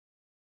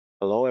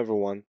Hello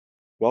everyone,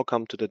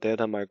 welcome to the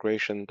data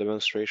migration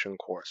demonstration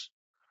course.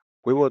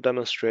 We will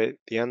demonstrate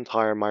the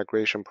entire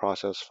migration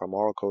process from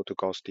Oracle to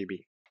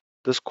GhostDB.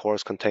 This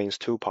course contains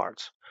two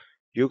parts,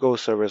 UGO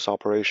service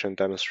operation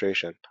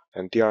demonstration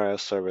and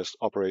DRS service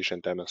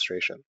operation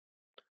demonstration.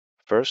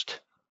 First,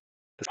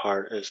 this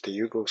part is the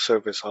UGO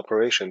service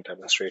operation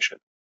demonstration,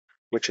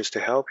 which is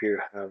to help you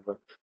have a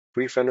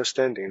brief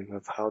understanding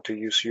of how to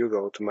use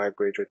UGO to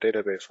migrate your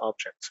database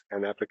objects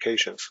and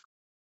applications.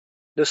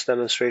 This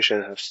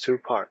demonstration has two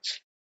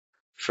parts.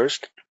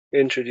 First, it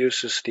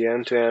introduces the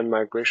end-to-end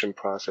migration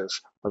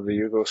process of the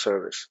UGO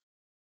service.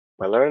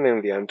 By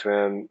learning the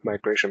end-to-end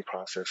migration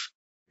process,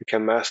 you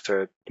can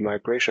master the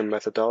migration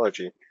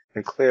methodology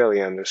and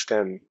clearly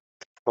understand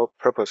the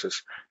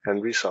purposes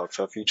and results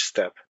of each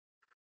step.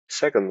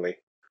 Secondly,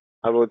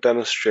 I will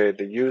demonstrate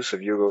the use of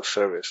UGO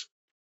service.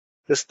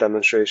 This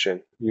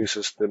demonstration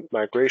uses the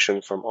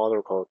migration from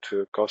Oracle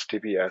to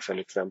GhostDB as an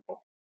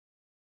example.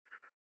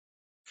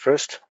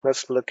 First,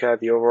 let's look at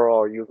the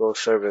overall UGO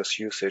service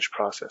usage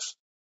process.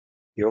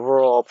 The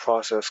overall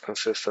process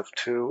consists of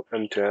two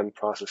end-to-end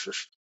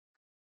processes.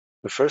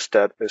 The first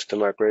step is to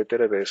migrate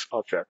database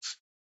objects.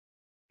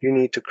 You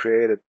need to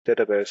create a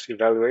database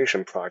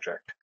evaluation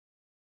project.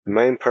 The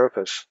main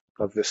purpose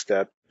of this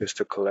step is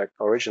to collect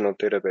original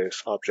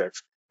database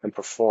objects and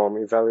perform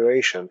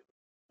evaluation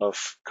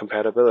of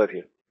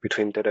compatibility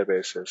between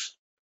databases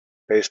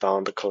based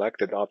on the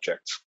collected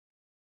objects.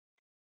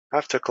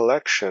 After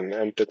collection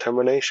and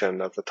determination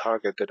of the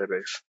target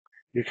database,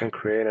 you can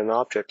create an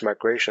object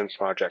migration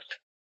project.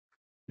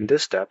 In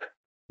this step,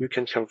 you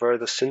can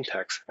convert the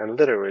syntax and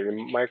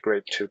literally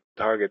migrate to the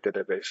target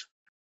database.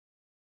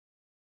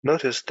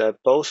 Notice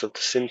that both of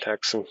the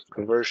syntax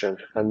conversion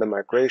and the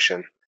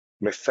migration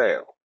may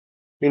fail.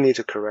 You need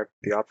to correct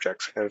the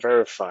objects and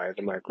verify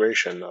the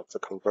migration of the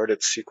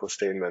converted SQL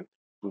statement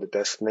in the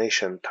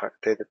destination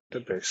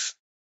database.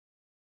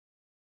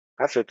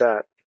 After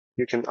that,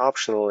 you can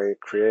optionally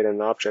create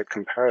an object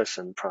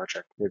comparison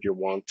project if you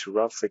want to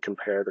roughly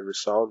compare the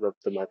result of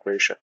the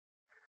migration,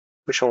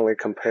 which only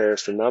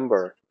compares the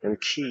number and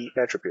key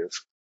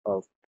attributes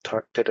of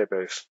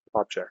database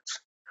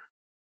objects.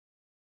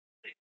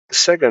 The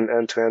second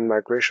end-to-end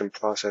migration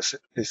process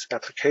is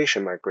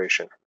application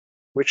migration,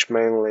 which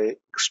mainly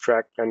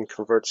extract and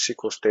convert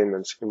SQL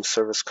statements in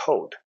service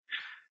code.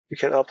 You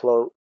can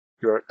upload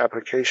your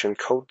application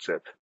code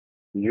zip.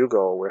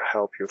 UGO will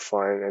help you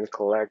find and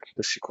collect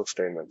the SQL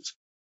statements,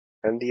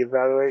 and the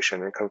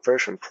evaluation and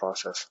conversion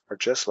process are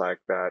just like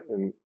that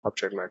in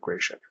object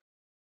migration.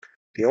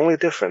 The only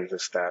difference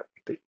is that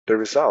the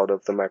result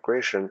of the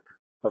migration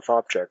of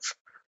objects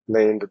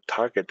lay in the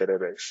target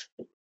database,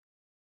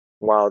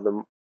 while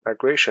the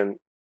migration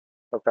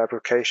of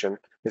application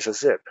is a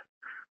zip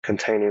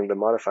containing the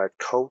modified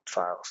code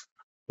files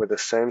with the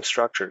same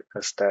structure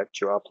as that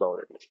you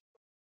uploaded.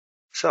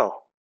 So,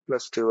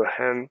 let's do a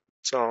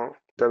hands-on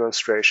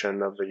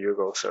demonstration of the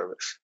UGO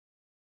service.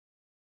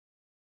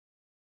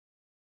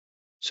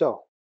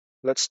 So,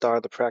 let's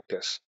start the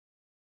practice.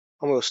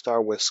 I will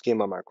start with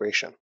schema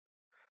migration.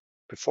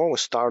 Before we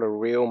start a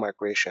real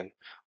migration,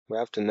 we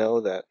have to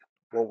know that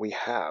what we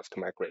have to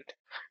migrate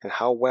and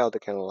how well they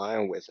can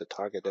align with the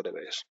target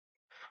database.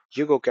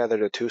 UGO gather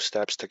the two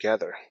steps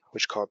together,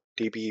 which is called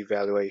DB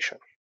evaluation.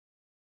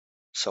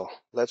 So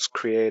let's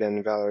create an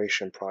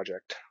evaluation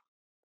project.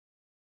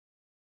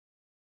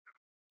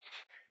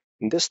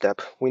 In this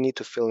step, we need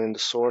to fill in the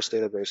source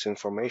database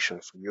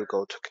information for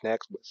UGO to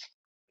connect with.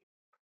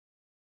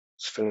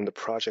 Let's fill in the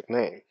project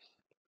name.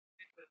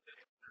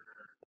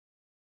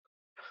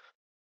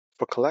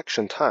 For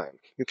collection time,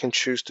 you can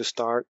choose to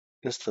start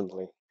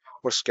instantly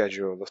or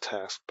schedule the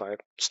task by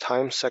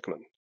time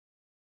segment.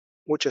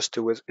 We'll just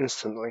do it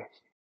instantly.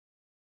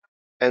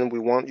 And we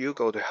want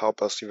UGO to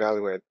help us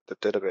evaluate the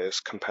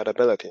database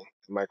compatibility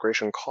and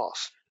migration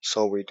costs,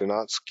 so we do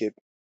not skip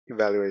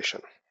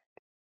evaluation.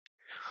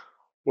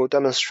 We'll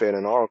demonstrate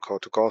an Oracle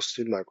to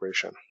GhostDB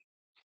migration,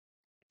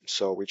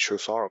 so we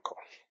choose Oracle.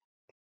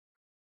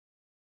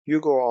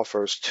 UGO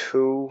offers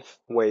two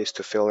ways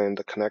to fill in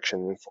the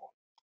connection info.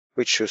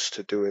 We choose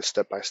to do it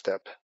step by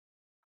step.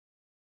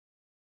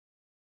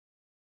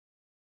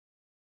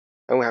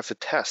 And we have to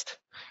test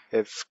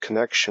if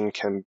connection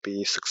can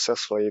be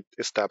successfully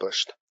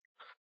established.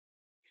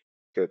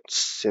 Good.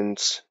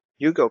 Since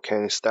UGO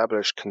can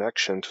establish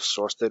connection to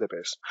source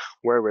database,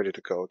 we're ready to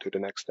go to the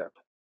next step.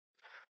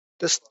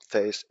 This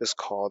phase is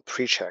called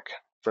pre-check,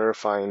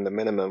 verifying the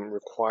minimum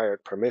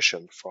required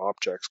permission for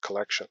objects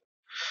collection.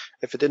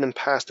 If it didn't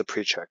pass the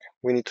pre-check,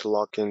 we need to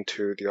log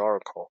into the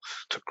Oracle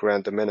to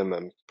grant the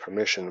minimum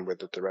permission with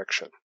the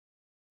direction.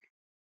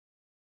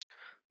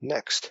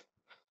 Next,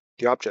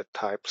 the object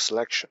type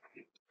selection.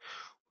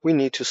 We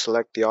need to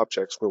select the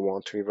objects we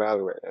want to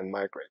evaluate and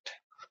migrate,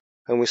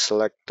 and we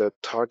select the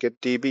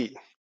target DB.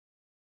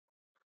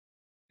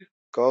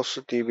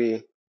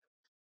 GhostDB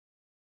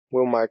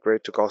will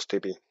migrate to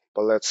GhostDB,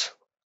 but let's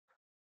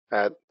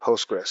add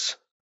Postgres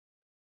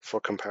for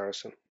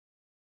comparison.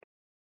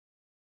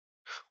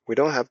 We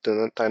don't have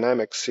the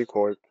dynamic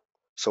SQL,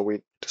 so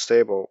we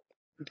disable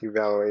the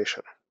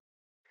evaluation,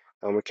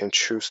 and we can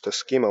choose the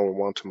schema we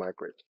want to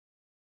migrate.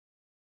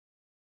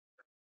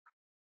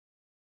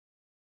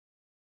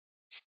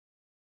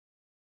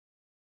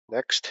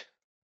 Next,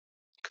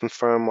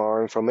 confirm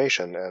our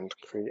information and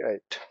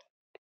create.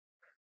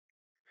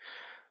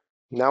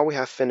 Now we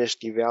have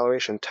finished the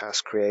evaluation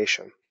task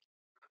creation.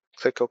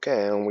 Click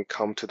OK and we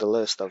come to the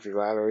list of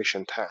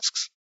evaluation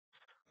tasks.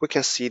 We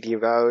can see the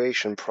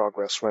evaluation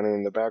progress running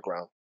in the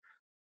background.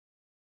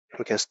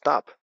 We can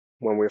stop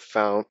when we've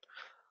found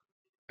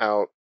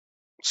out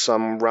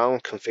some wrong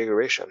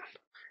configuration,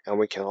 and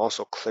we can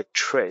also click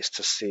trace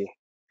to see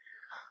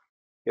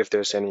if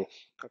there's any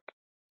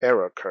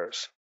error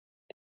occurs.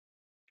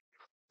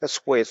 Let's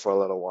wait for a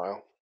little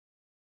while.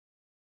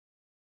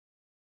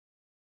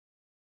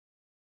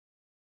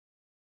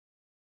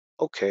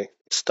 Okay,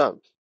 it's done.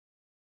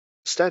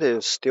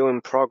 Status is still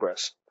in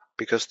progress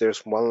because there's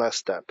one last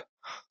step.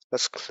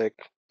 Let's click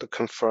the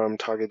Confirm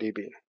Target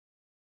DB.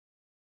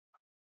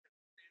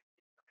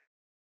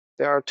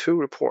 There are two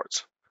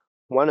reports.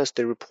 One is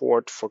the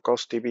report for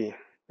GhostDB,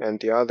 and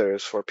the other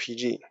is for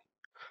PG.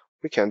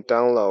 We can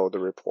download the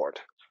report,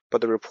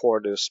 but the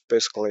report is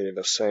basically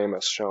the same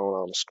as shown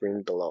on the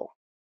screen below.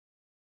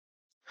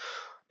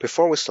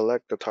 Before we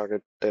select the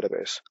target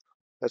database,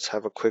 let's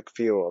have a quick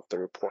view of the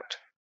report.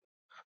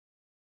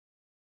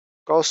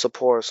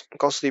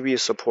 GhostDB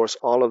supports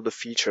all of the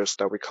features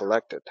that we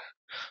collected,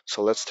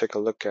 so let's take a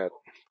look at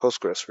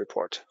Postgres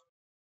report.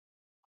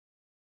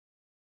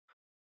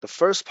 The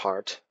first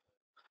part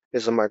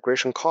is a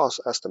migration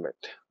cost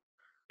estimate.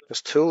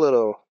 There's too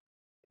little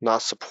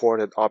not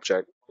supported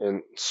object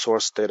in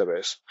source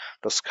database.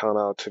 Thus count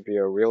out to be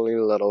a really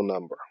little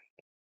number.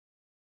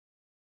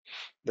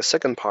 The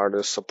second part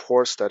is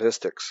support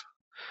statistics.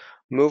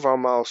 Move our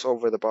mouse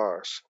over the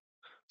bars.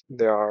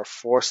 There are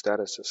 4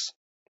 statuses.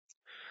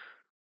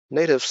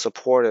 Native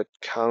supported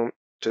counted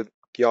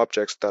the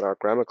objects that are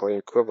grammatically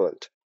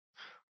equivalent.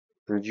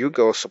 And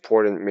UGO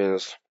supported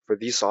means for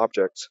these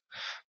objects,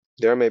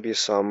 there may be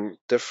some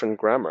different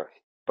grammar,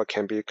 but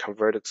can be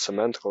converted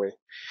semantically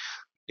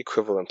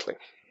equivalently.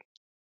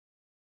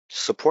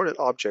 Supported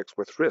objects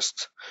with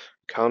risks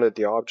counted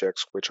the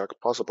objects which are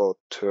possible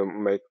to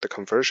make the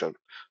conversion,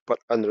 but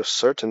under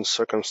certain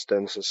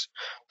circumstances,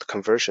 the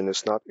conversion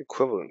is not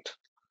equivalent.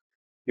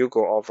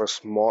 UGO offers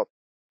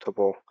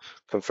multiple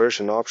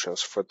conversion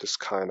options for this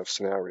kind of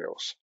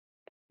scenarios.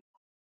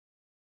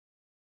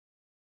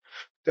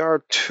 There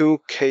are 2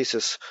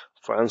 cases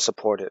for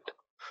unsupported.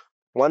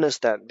 One is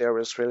that there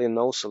is really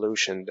no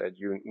solution that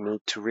you need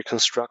to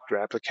reconstruct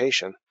your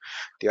application.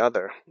 The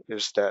other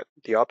is that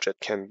the object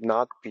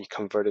cannot be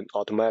converted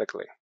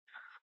automatically.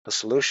 The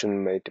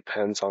solution may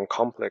depend on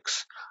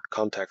complex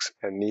context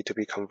and need to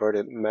be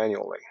converted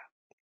manually.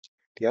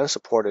 The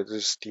unsupported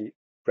is the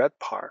red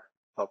part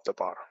of the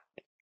bar.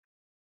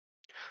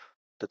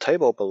 The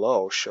table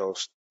below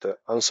shows the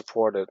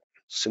unsupported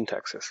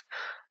syntaxes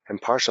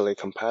and partially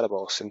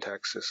compatible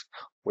syntaxes,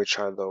 which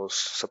are those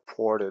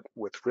supported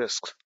with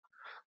risks.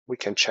 We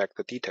can check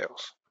the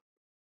details.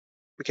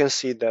 We can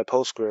see that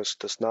Postgres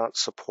does not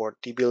support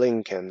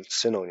dblink and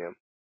synonym.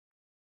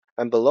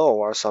 And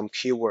below are some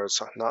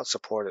keywords not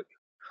supported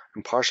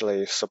and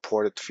partially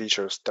supported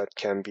features that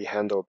can be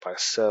handled by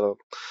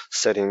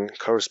setting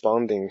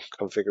corresponding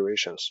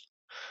configurations.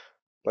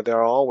 But there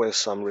are always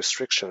some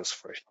restrictions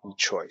for each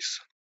choice.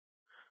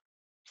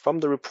 From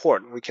the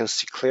report, we can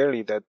see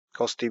clearly that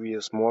GhostDB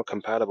is more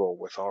compatible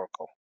with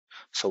Oracle,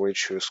 so we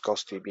choose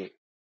GhostDB.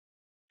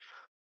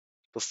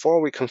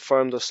 Before we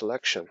confirm the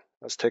selection,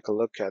 let's take a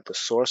look at the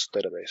source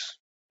database.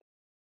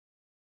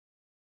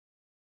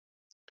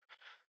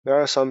 There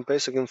are some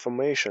basic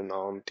information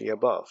on the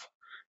above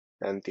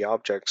and the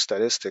object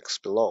statistics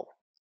below.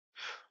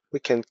 We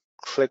can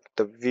click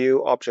the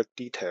View Object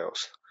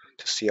Details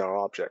to see our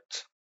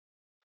objects.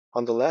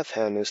 On the left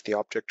hand is the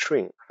object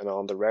tree, and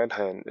on the right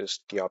hand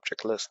is the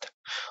object list.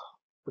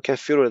 We can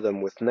filter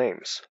them with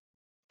names.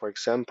 For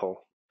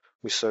example,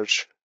 we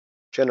search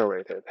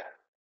generated,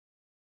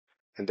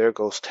 and there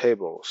goes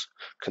tables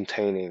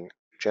containing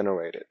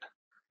generated,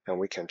 and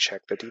we can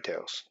check the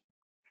details.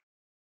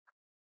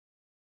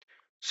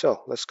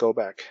 So let's go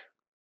back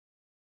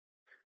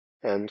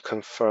and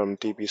confirm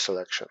DB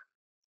selection.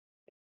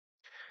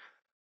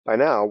 By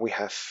now, we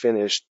have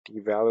finished the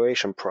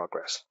evaluation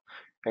progress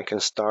and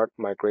can start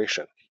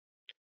migration.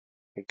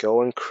 We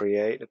go and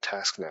create a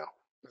task now.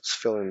 Let's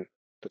fill in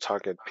the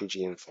target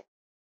PG info.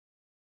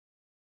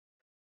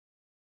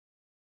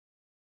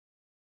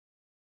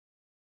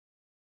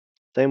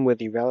 Same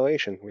with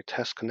evaluation, we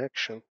test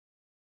connection.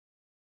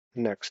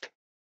 Next.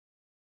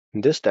 In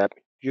this step,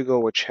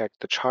 UGO will check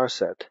the char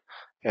set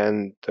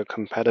and the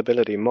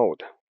compatibility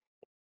mode.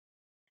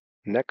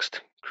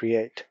 Next,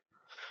 create.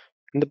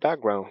 In the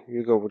background,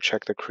 UGO will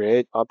check the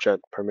create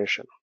object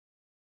permission.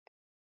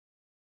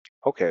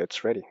 Okay,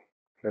 it's ready.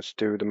 Let's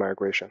do the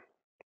migration.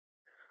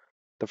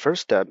 The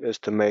first step is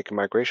to make a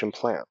migration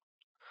plan,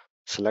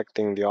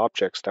 selecting the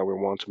objects that we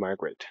want to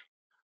migrate.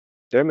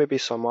 There may be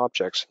some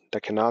objects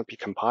that cannot be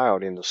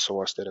compiled in the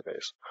source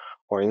database,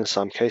 or in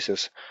some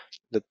cases,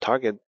 the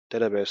target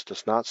database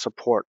does not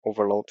support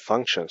overload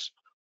functions,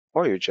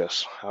 or you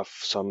just have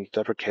some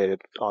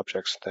deprecated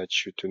objects that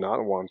you do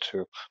not want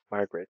to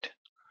migrate,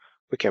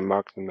 we can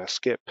mark them as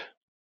skip.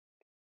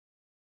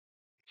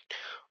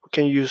 We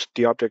can use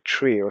the object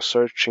tree or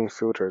searching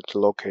filter to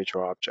locate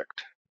your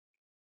object.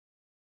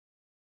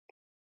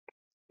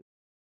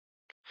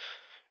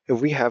 If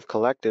we have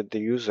collected the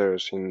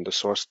users in the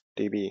source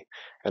DB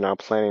and are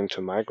planning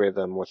to migrate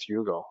them with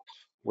Yugo,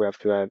 we have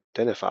to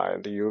identify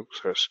the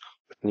users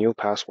with new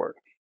password,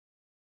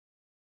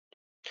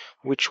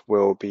 which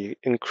will be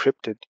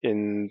encrypted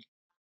in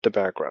the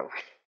background.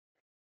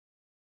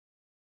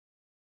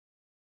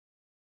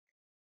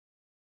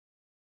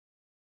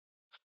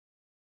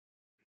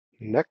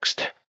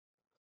 Next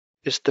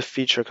is the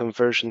feature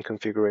conversion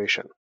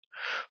configuration.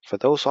 For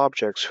those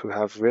objects who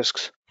have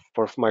risks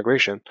for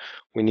migration,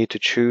 we need to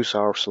choose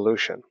our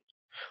solution.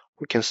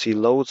 We can see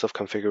loads of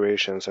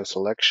configurations and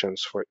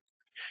selections for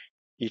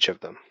each of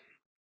them.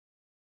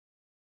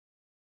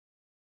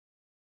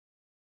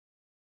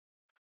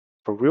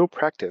 For real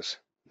practice,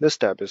 this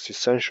step is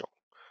essential.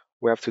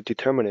 We have to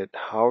determine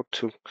how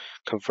to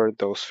convert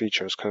those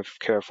features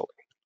carefully.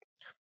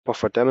 But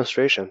for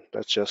demonstration,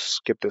 let's just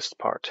skip this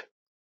part.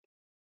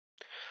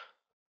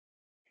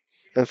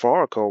 And for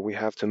Oracle, we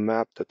have to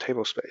map the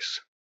table space.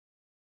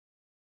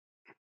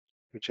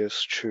 We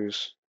just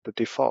choose the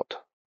default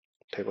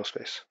table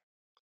space.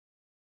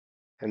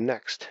 And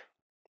next,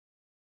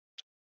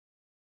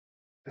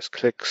 let's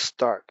click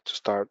Start to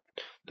start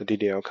the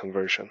DDL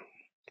conversion.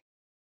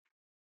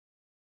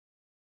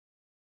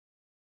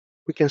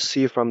 We can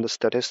see from the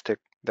statistic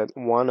that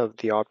one of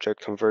the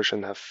object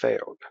conversion have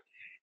failed.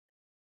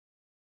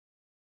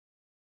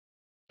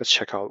 Let's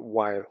check out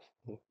why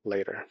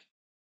later.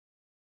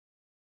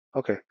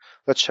 Okay,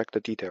 let's check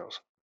the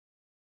details.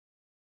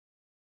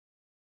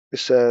 It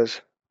says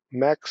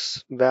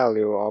max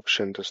value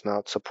option does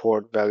not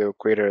support value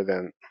greater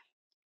than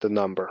the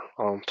number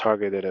on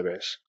target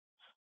database.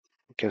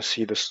 You can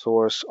see the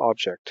source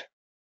object.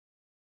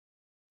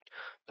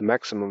 The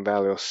maximum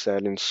value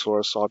set in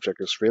source object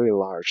is really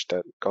large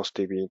that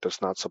GhostDB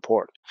does not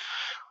support.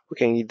 We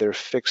can either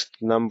fix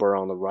the number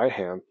on the right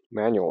hand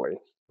manually,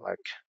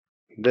 like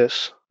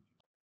this,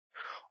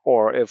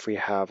 or if we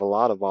have a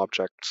lot of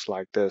objects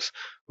like this,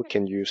 we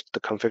can use the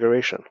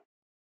configuration.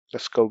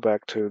 Let's go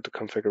back to the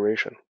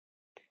configuration.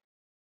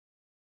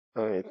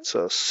 It's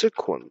a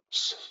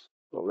sequence.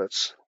 So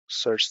let's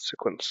search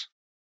sequence.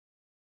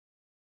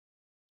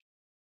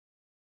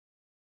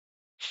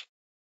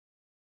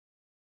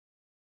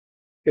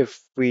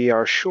 If we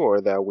are sure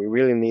that we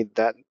really need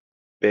that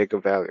big a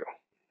value,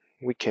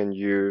 we can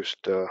use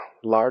the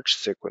large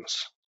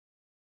sequence.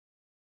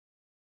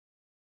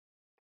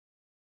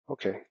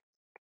 Okay,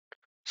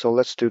 so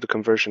let's do the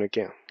conversion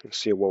again and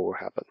see what will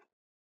happen.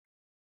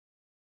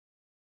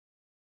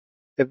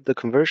 If the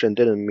conversion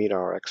didn't meet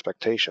our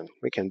expectation,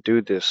 we can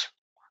do this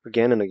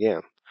again and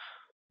again.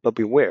 But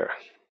beware,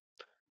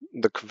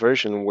 the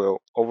conversion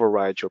will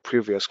override your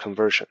previous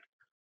conversion,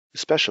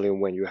 especially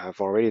when you have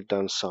already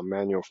done some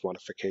manual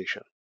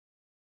modification.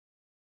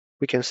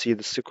 We can see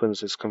the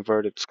sequence is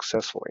converted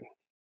successfully.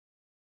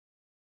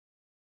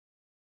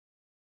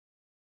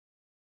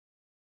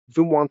 If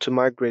we want to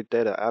migrate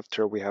data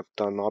after we have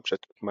done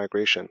object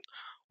migration,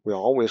 we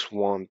always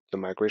want the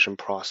migration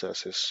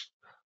process is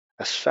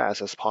as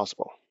fast as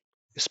possible,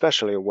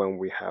 especially when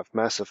we have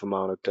massive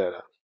amount of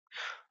data.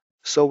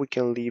 So we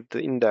can leave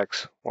the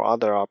index or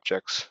other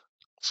objects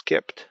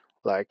skipped,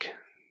 like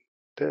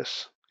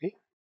this.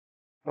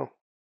 Oh,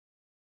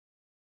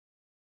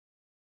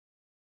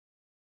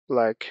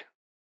 like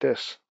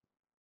this.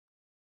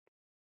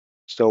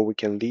 So we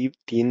can leave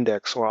the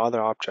index or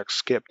other objects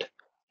skipped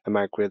and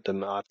migrate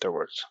them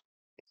afterwards,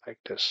 like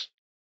this.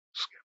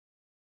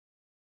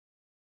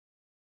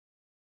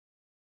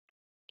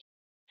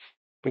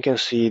 We can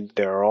see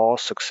they're all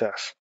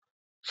success.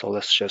 So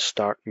let's just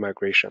start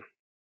migration.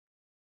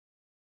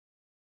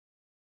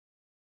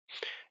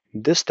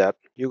 In this step,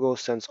 Yugo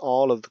sends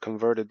all of the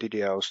converted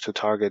DDLs to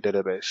target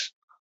database.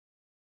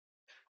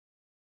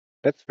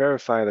 Let's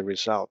verify the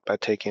result by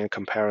taking a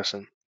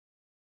comparison.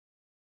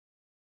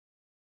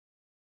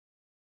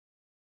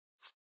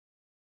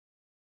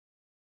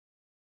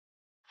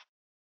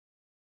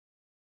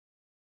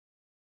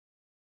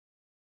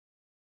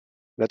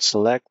 Let's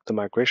select the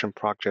migration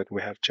project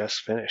we have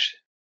just finished.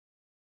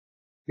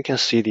 We can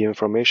see the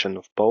information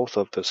of both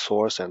of the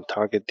source and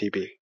target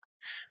DB.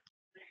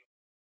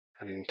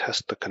 And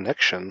test the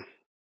connection.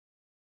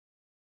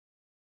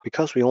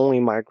 Because we only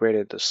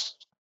migrated this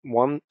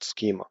one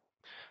schema,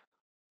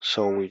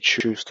 so we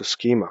choose the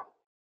schema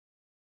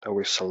that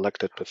we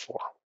selected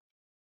before.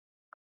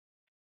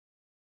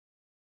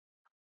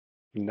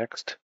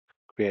 Next,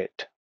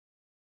 create.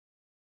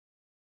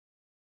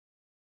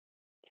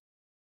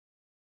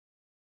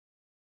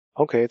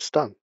 Okay, it's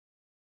done.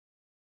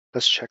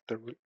 Let's check the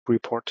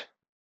report.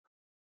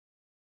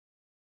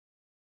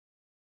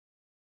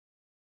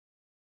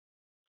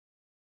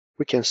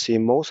 We can see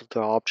most of the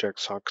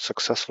objects are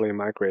successfully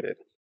migrated.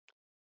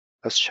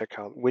 Let's check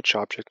out which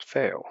object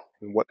failed.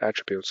 and what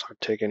attributes are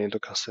taken into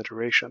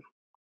consideration.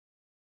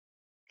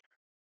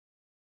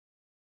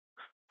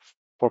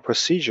 For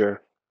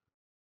procedure,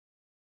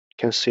 you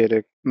can see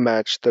it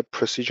match the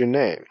procedure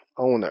name,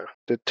 owner,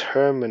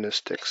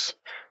 deterministics,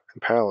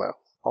 and parallel,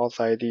 auth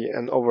ID,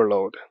 and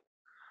overload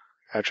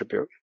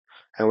attribute.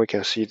 And we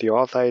can see the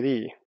auth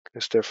ID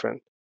is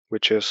different,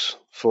 which is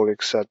fully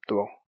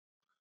acceptable.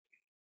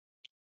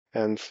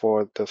 And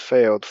for the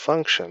failed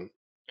function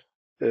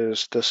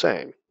is the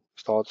same,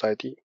 it's the auth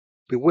ID.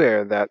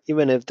 Beware that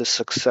even if the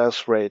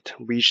success rate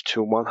reached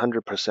to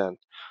 100%,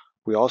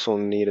 we also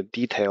need a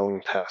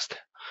detailing test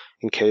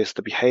in case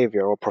the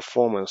behavior or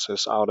performance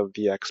is out of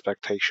the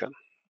expectation.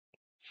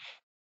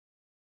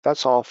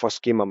 That's all for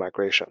schema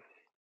migration.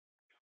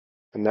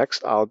 And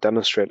next, I'll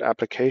demonstrate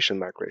application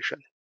migration.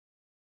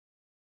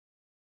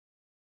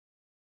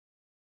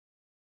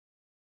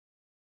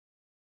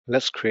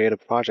 Let's create a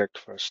project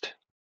first.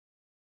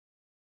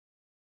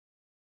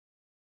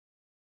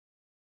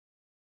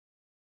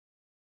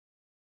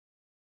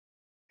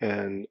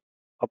 And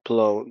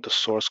upload the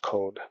source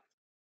code.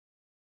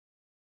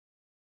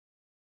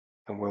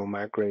 And we'll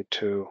migrate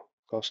to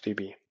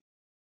GhostDB.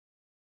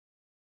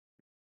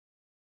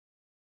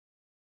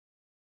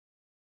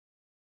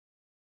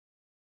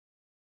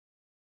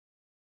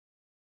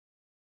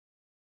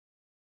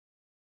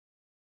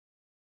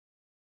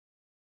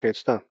 Okay,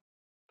 it's done.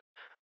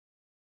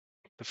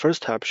 The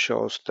first tab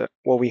shows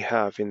what we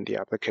have in the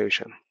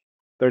application.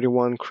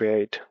 31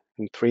 create,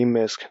 and 3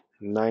 misc,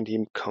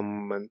 19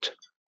 comment,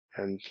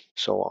 and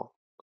so on.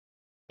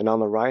 And on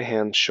the right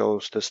hand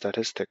shows the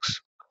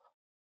statistics.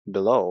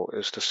 Below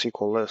is the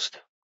SQL list.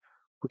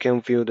 We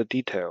can view the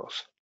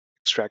details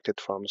extracted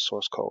from the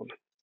source code.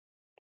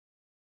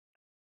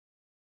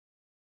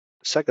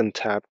 The second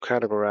tab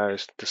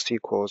categorized the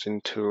SQLs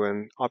into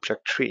an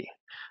object tree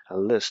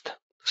and list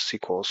the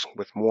SQLs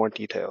with more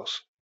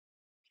details.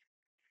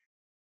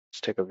 Let's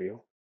take a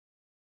view.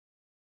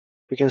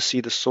 We can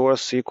see the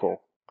source SQL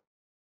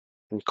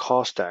and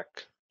call stack,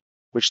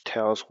 which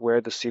tells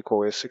where the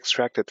SQL is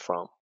extracted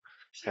from,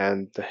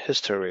 and the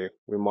history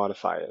we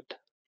modify it.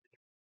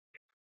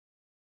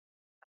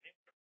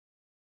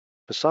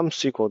 For some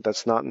SQL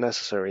that's not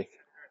necessary,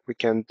 we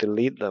can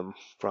delete them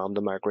from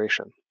the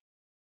migration.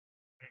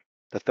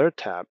 The third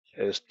tab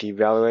is the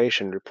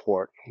evaluation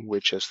report,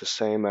 which is the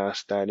same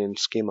as that in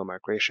schema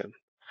migration.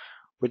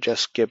 We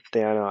just skip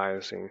the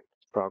analyzing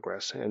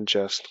progress and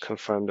just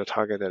confirm the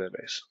target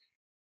database.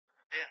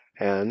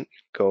 And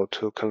go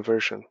to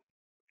conversion.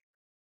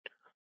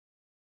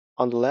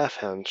 On the left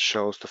hand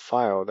shows the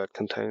file that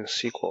contains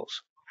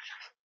SQLs.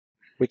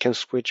 We can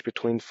switch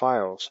between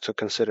files to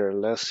consider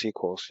less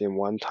SQLs in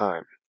one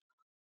time.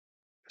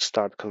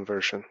 Start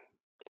conversion.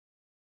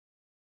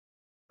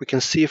 We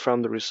can see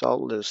from the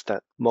result list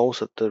that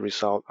most of the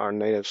results are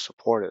native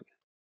supported,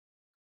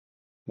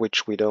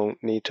 which we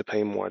don't need to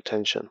pay more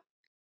attention.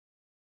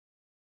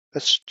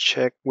 Let's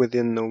check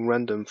within the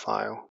random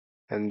file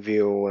and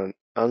view an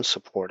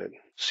unsupported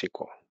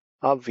SQL.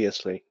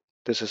 Obviously,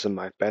 this is a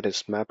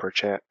MyBetis mapper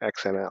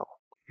XML.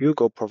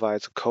 Hugo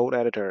provides a code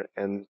editor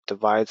and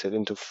divides it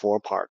into 4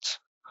 parts.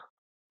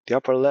 The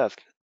upper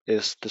left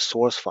is the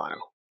source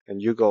file,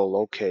 and Hugo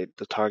locate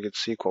the target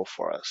SQL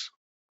for us,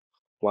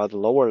 while the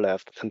lower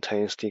left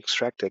contains the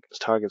extracted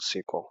target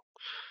SQL.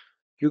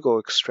 Hugo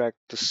extract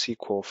the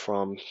SQL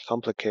from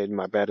complicated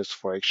MyBetis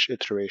for each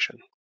iteration.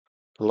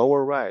 The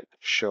lower right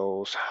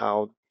shows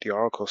how the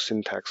Oracle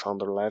syntax on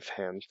the left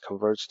hand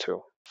converts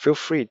to. Feel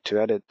free to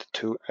edit the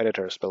 2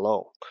 editors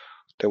below.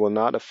 They will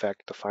not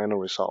affect the final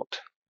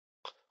result.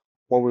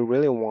 What we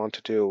really want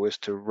to do is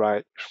to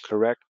write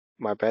correct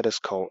MyBetis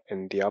code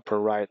in the upper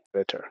right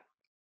editor.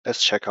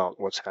 Let's check out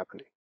what's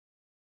happening.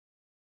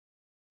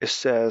 It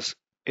says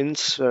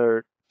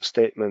insert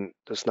statement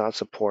does not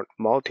support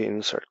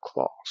multi-insert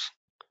clause.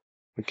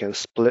 We can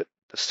split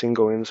the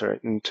single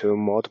insert into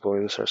multiple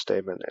insert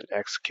statement and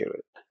execute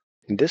it.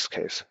 In this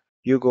case,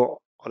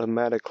 Hugo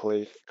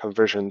automatically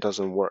conversion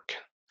doesn't work,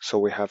 so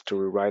we have to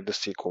rewrite the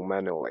SQL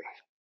manually.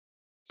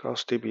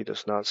 GhostDB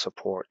does not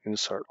support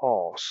insert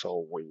all,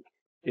 so we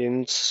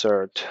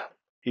insert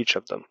each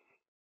of them.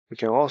 We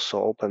can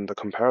also open the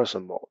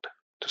comparison mode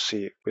to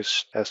see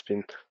which has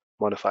been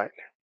modified,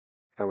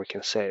 and we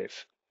can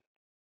save.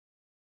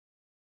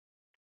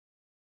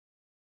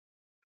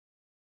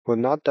 We'll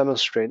not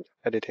demonstrate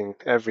editing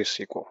every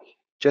SQL.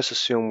 Just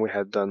assume we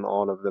had done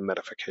all of the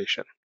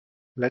modification.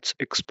 Let's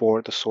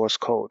export the source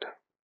code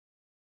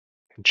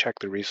and check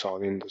the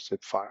result in the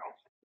zip file.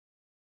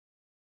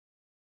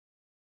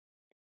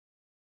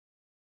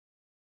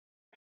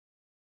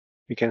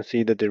 We can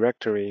see the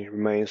directory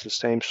remains the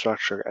same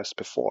structure as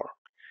before,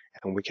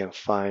 and we can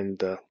find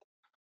the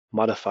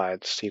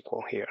modified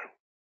SQL here.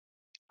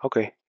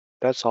 Okay,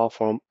 that's all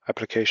for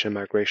application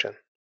migration.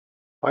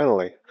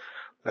 Finally,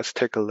 let's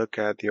take a look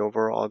at the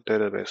overall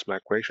database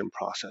migration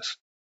process.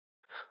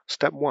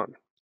 Step 1.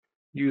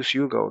 Use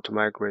Hugo to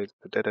migrate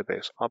the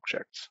database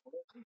objects.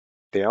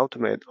 The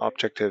ultimate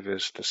objective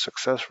is the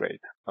success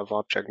rate of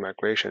object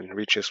migration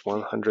reaches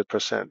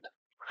 100%.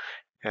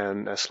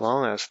 and as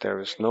long as there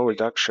is no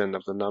reduction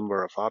of the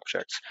number of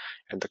objects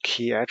and the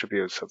key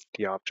attributes of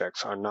the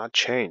objects are not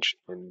changed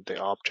in the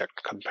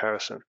object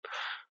comparison,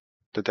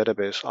 the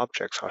database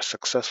objects are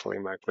successfully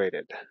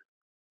migrated.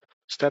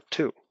 Step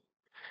 2.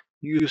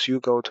 Use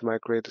UGO to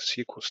migrate the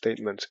SQL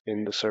statements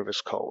in the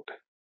service code.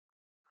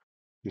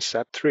 In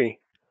Step 3,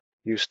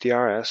 use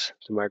DRS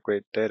to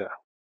migrate data.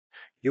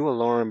 You will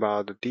learn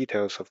about the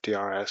details of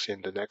DRS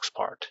in the next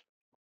part.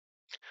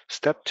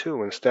 Step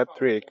 2 and Step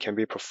 3 can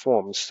be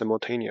performed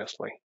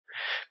simultaneously,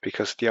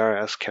 because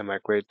DRS can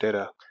migrate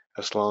data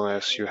as long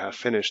as you have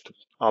finished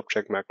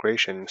object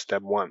migration in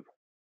Step 1.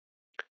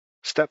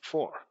 Step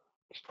 4.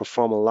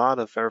 Perform a lot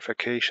of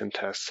verification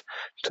tests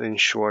to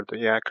ensure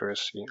the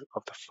accuracy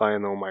of the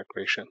final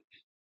migration.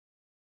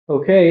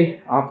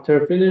 Okay,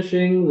 after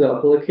finishing the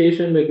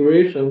application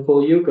migration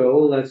for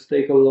UGO, let's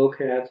take a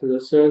look at the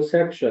third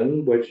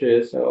section, which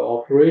is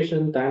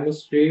operation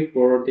demonstrate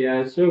for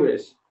DI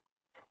service.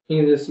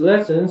 In these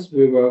lessons,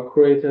 we will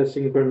create a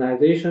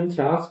synchronization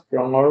task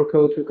from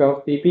Oracle to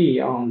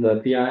GovDB on the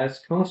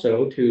DIS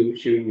console to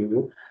show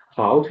you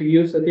how to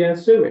use the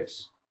DIS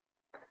service.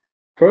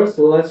 First,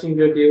 let's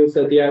introduce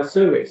the DIS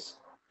service.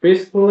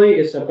 Basically,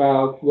 it's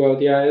about where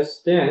DIS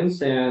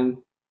stands and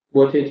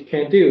what it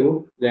can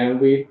do. Then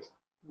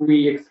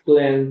we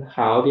explain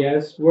how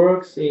DIS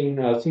works in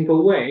a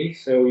simple way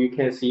so you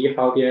can see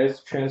how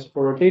DIS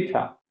transfer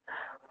data.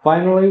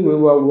 Finally, we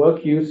will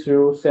walk you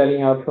through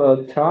setting up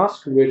a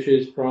task which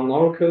is from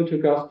Oracle to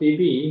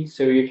GovDB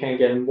so you can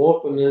get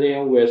more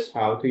familiar with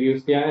how to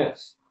use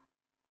DIS.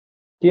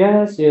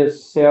 DIS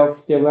is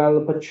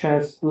self-developed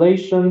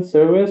translation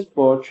service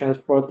for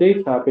transfer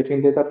data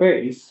between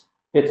databases.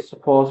 It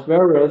supports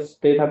various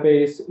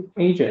database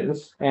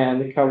agents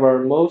and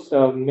covers most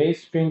of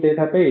mainstream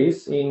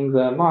databases in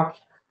the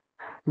market.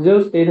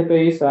 Those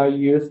databases are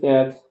used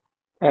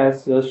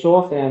as the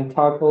source and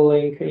target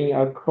link in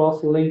a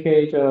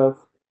cross-linkage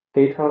of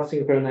data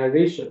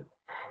synchronization.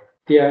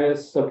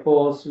 DIS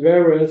supports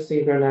various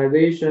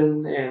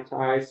synchronization and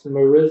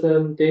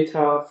isomerism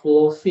data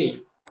flow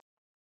scheme.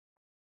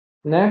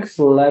 Next,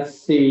 let's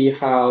see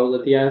how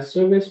the DIS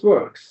service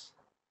works.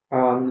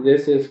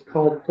 This is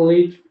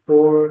complete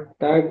flow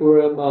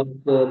diagram of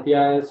the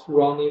DIS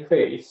running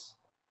phase.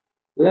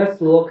 Let's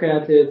look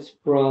at it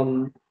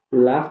from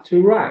left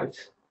to right.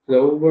 The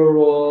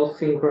overall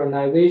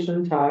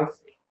synchronization task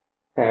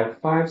has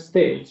 5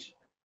 stages.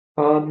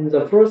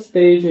 The first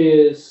stage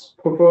is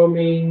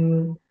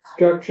performing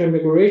structure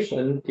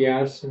migration.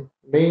 DIS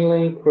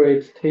mainly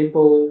creates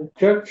table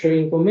structure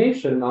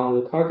information on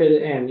the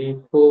target end,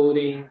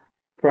 including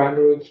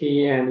primary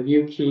key and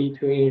view key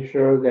to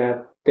ensure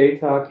that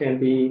data can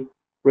be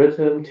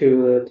written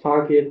to the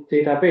target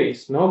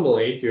database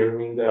normally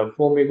during the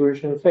full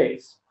migration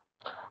phase.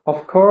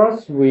 Of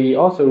course, we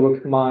also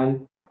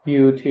recommend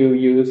you to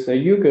use a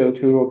UGO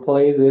to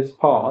replace this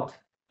part.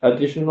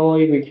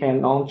 Additionally, we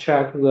can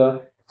uncheck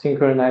the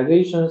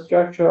synchronization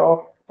structure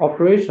of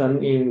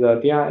operation in the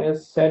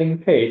DIS setting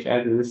page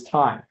at this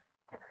time.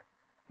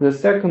 The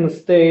second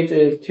stage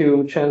is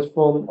to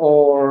transform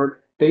all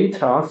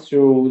data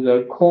through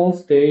the clone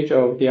stage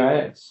of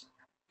DIS.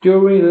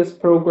 During this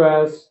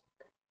progress,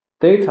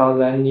 data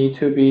that need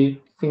to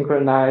be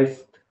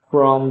synchronized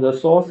from the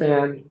source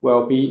end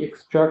will be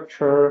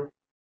extracted,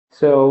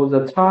 so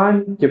the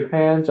time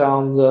depends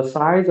on the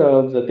size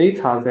of the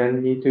data that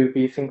need to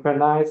be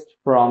synchronized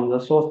from the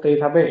source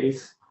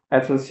database.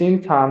 At the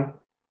same time,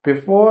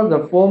 before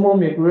the formal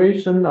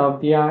migration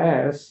of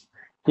DIS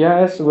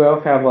will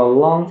have a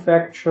long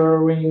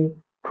factoring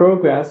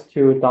progress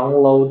to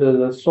download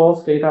the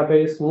source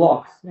database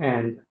logs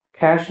and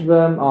cache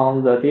them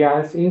on the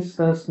DIS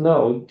instance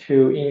node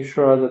to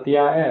ensure the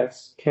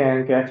DIS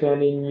can get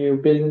any new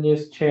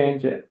business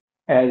change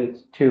added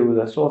to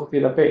the source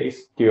database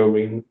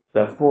during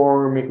the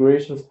full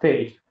migration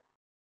stage.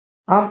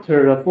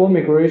 After the full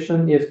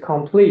migration is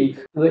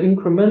complete, the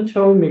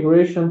incremental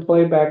migration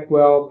playback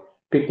will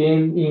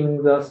begin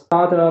in the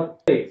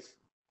startup phase.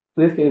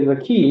 This is the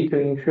key to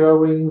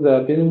ensuring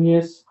the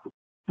business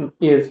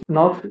is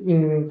not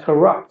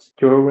interrupted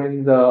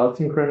during the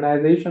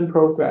synchronization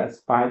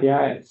progress by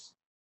DIS.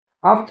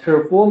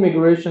 After full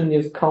migration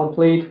is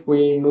complete,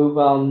 we move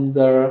on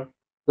the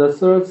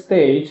third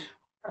stage.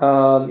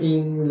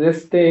 In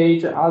this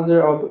stage,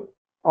 other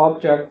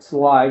objects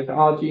like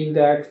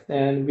index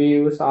and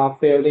views are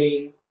filled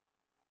in.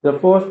 The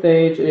fourth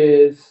stage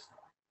is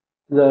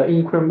the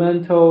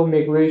incremental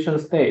migration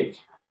stage.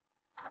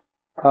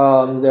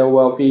 There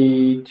will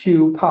be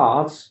 2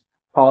 parts.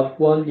 Part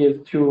 1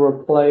 is to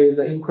replace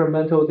the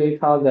incremental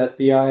data that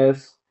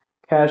DIS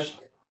cached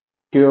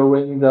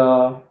during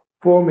the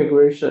full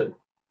migration.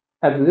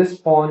 At this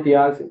point,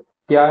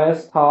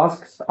 DIS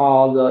tasks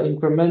are the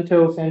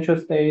incremental central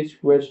stage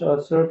with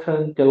a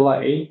certain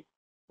delay.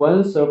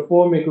 Once the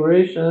full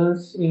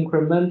migration's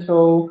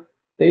incremental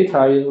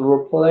data is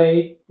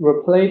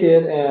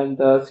replayed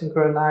and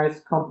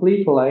synchronized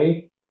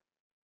completely,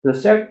 the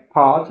second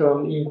part of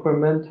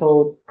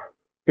incremental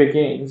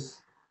begins.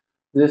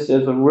 This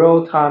is a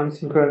real-time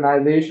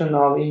synchronization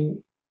of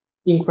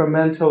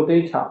incremental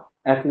data.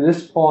 At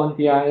this point,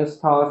 DIS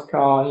tasks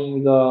are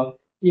in the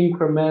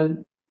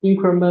incremental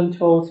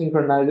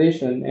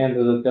synchronization, and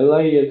the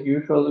delay is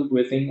usually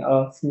within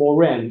a small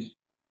range.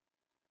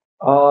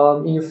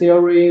 In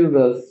theory,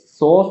 the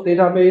source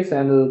database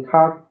and the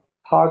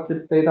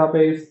target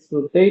database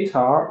data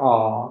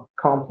are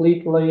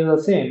completely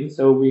the same,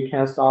 so we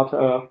can start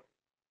a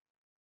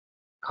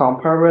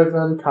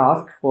comparison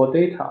task for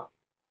data.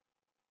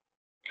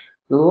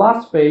 The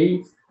last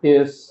phase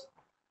is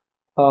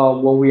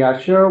when we are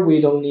sure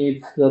we don't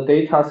need the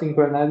data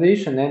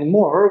synchronization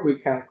anymore, we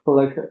can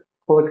click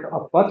a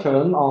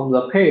button on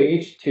the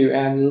page to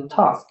end the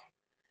task.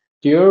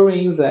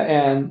 During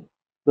the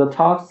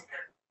task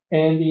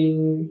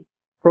ending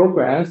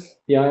progress,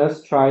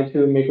 DIS try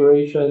to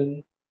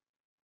migration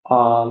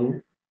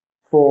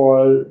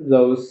for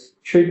those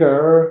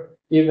trigger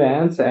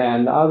events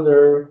and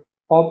other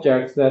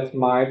objects that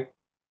might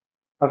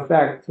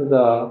affect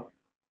the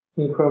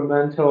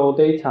incremental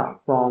data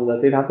from the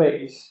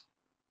database.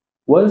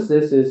 Once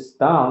this is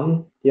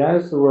done,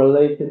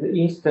 DIS-related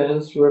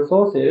instance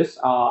resources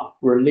are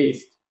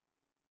released.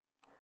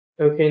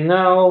 Okay,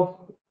 now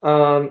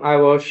I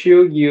will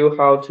show you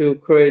how to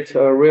create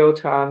a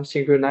real-time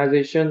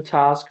synchronization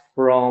task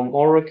from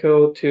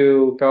Oracle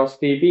to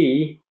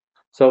GaussDB.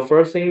 So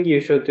first thing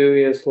you should do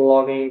is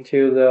log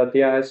into the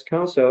DIS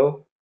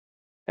console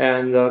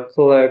and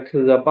click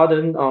the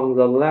button on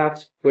the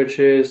left, which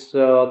is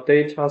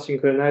Data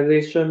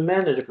Synchronization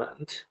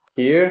Management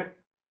here.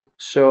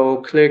 So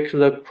click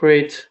the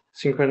Create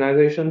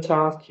Synchronization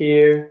Task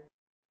here,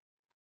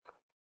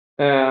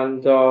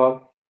 and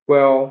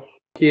well,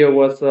 here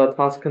was the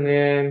task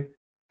name,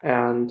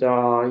 and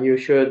you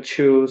should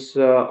choose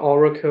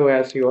Oracle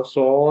as your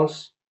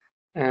source,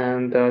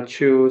 and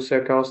choose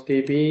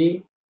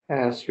GaussDB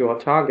as your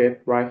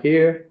target right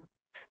here.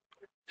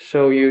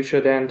 So you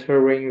should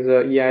enter in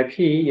the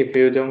EIP. If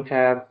you don't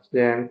have,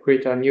 then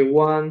create a new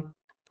one.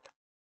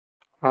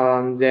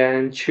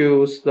 Then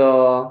choose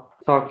the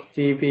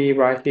TalkDB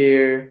right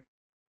here.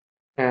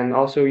 And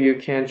also you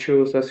can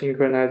choose a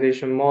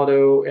synchronization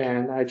model,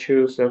 and I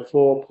choose a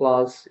 4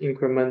 plus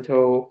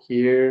incremental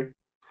here.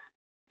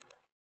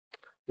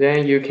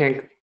 Then you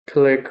can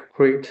click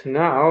create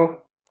now.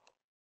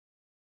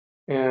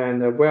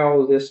 And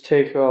well, this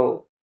takes a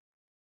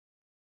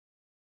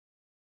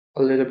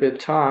little bit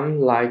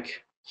time,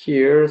 like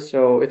here.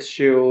 So it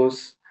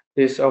shows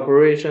this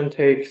operation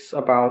takes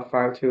about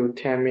 5 to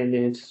 10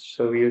 minutes.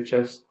 So you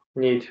just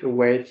need to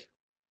wait.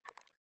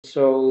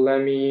 So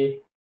let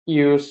me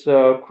use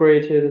the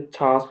created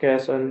task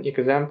as an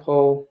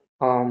example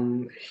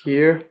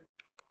here.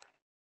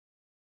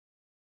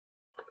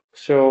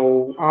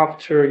 So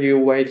after you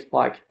wait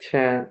like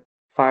 5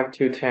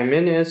 to 10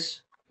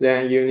 minutes,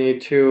 then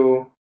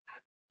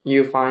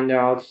you find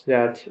out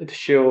that it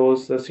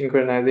shows the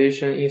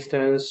synchronization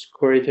instance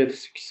created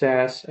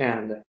success,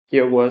 and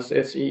here was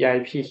its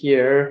EIP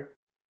here.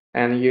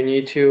 And you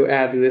need to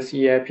add this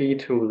EIP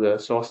to the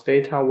source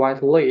data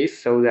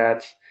whitelist so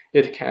that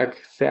it can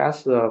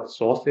access the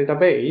source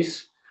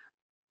database.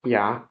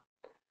 Yeah.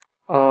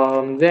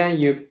 Then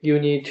you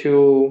need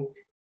to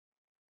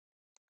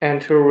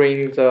enter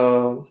in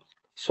the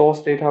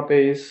source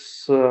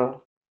database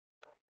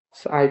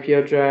IP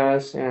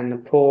address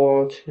and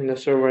port and the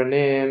server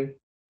name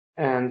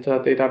and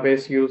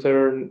database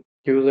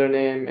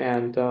username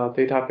and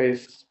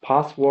database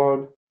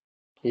password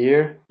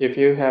here. If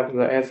you have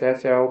the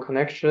SSL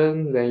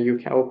connection, then you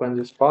can open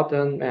this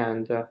button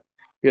and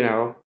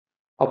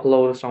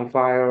upload some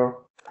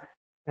file,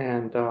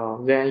 and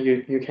then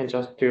you can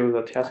just do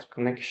the test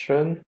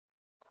connection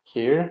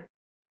here.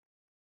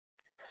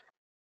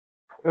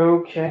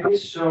 Okay,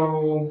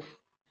 so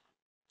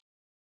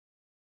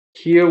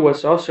here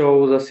was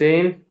also the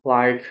same,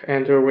 like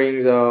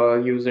entering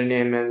the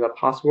username and the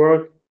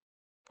password,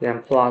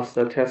 then plus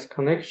the test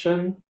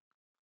connection.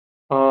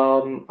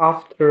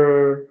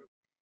 After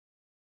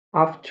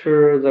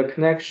the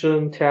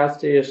connection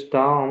test is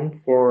done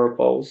for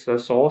both the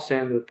source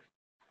and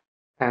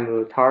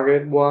the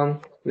target one,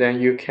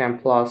 then you can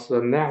plus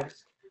the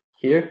next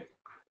here.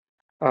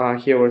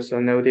 Here was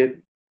a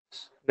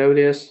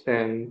notice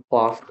and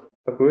plus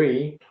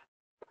agree.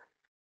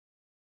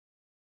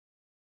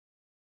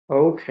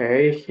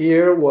 Okay,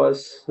 here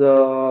was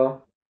the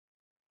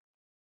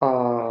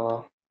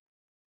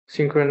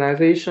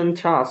synchronization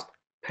task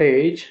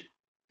page,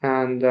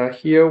 and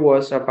here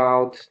was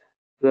about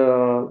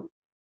the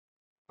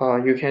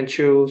you can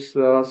choose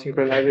the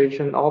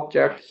synchronization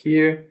object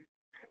here.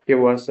 Here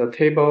was the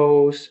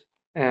tables,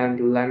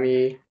 and let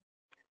me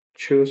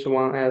choose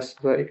one as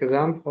the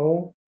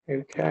example.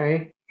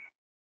 Okay,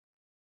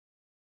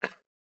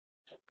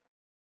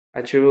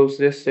 I choose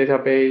this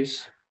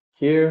database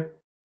here.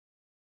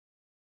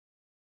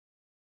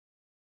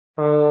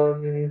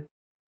 In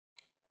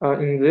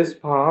this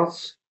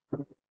part,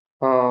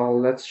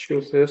 let's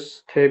choose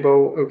this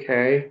table.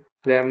 Okay,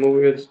 then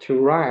move it to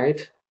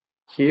right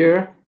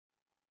here.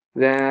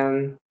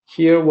 Then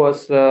here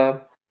was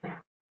the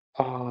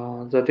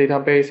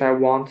database I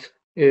want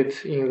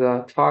it in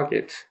the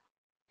target.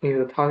 in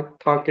the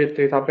target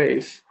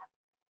database,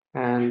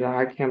 and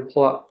I can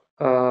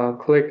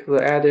click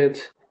the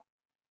edit,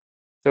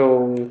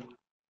 so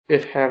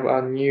it have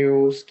a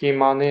new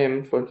schema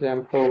name, for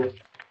example,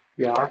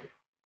 yeah.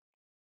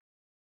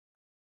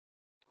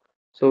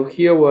 So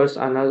here was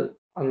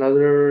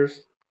another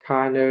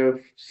kind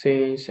of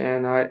things,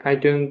 and I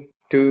don't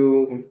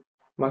do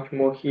much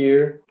more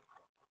here.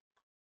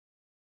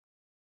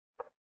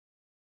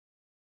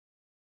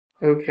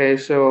 Okay,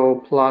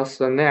 so plus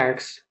the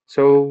next.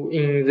 So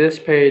in this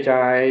page,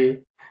 I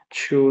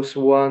choose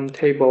one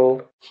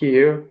table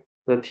here,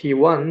 the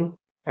T1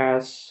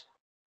 as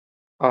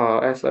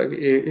an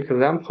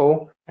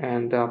example,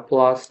 and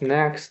plus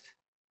next.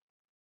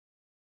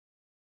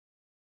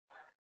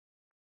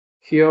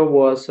 Here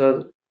was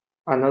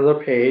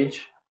another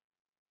page.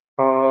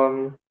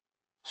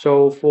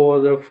 So for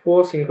the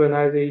full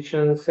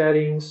synchronization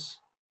settings,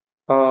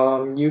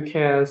 you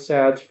can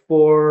set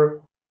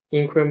for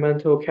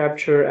incremental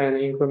capture and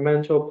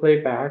incremental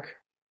playback.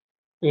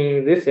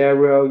 In this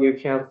area, you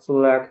can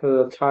select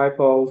the type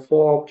of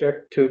full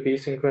object to be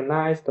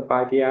synchronized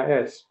by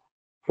DIS.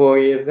 For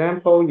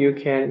example, you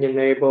can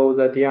enable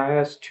the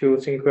DIS to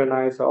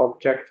synchronize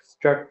object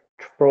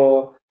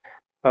structural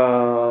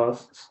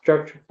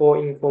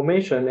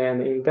information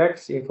and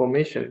index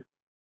information.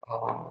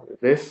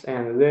 This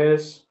and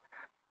this.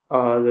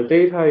 The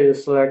data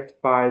is selected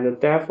by the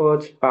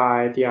default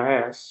by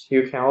DIS.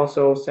 You can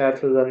also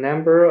set the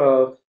number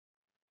of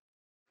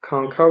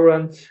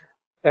concurrent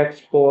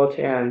export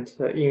and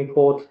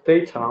import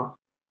data.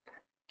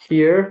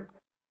 Here,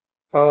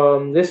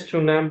 this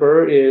two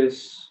number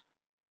is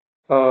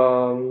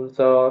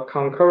the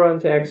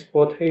concurrent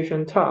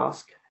exportation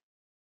task,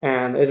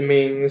 and it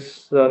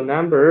means the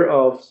number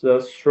of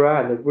the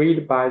thread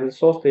read by the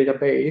source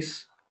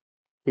database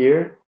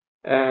here.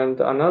 And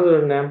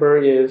another number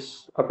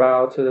is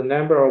about the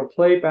number of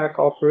playback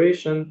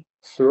operation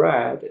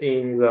thread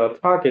in the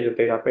target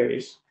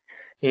database.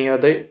 In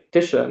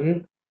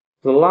addition,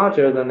 the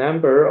larger the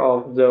number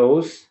of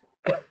those,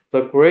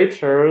 the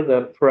greater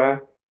the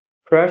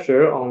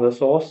pressure on the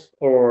source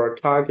or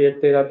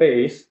target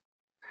database.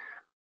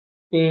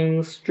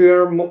 In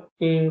stream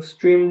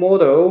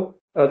model,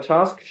 a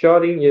task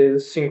sharding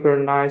is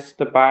synchronized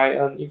by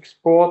an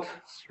export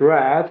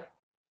thread,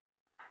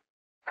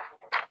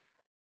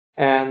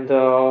 and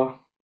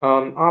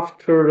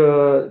after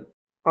the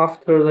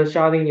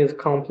sharding is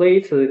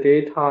complete, the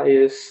data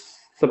is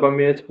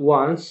submitted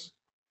once.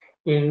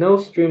 In no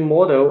stream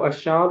model, a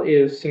shard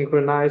is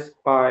synchronized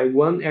by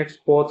one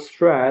export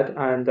thread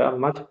and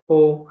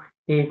multiple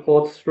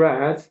import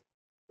threads.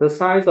 The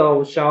size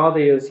of shard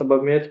is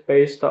submitted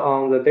based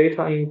on the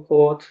data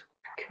import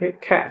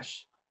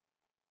cache.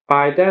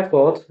 By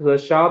default, the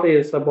shard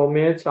is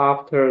submitted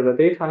after the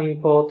data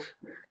import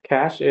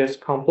cache is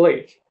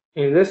complete.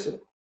 In this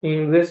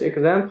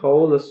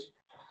example, the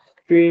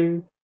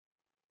stream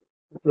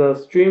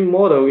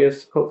model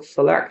is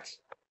select.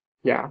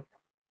 Yeah.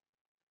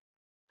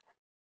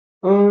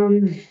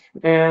 And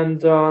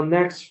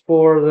next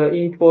for the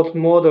import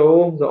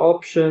model, the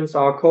options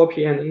are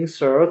copy and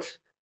insert.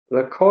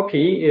 The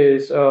copy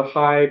is a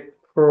high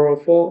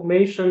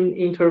performance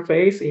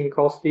interface in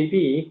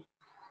CostDB.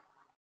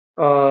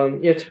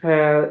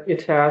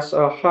 It has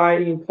a high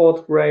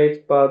import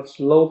rate but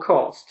low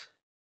cost.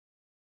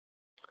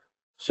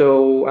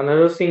 So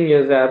another thing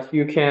is that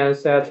you can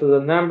set the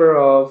number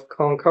of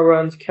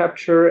concurrent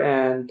capture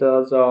and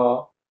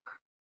the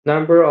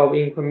number of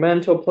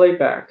incremental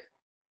playback.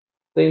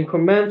 The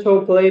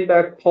incremental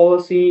playback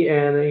policy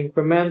and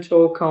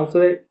incremental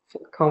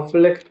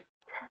conflict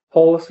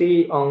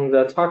policy on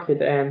the target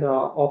end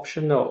are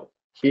optional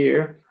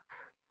here.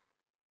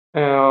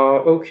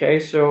 Okay,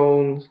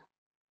 so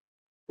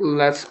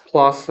let's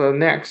plus the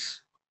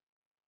next.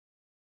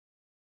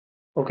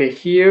 Okay,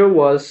 here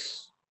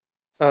was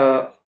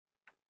a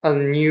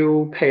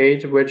new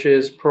page which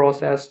is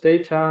process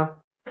data.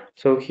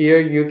 So here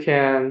you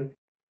can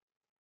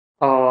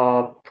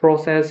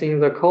processing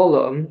the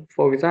column.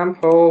 For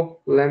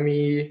example, let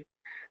me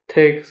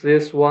take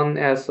this one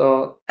as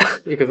a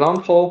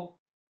example.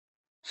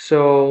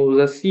 So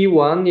the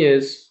C1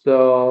 is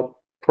the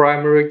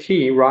primary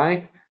key,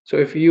 right? So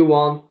if you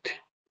want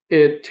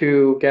it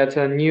to get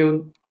a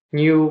new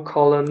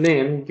column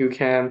name, you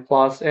can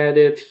plus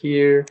edit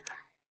here.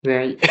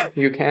 Then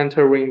you can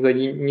enter in the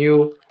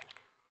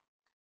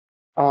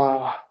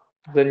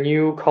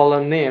new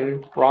column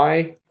name,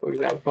 right? For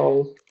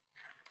example,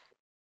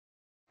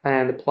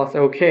 and plus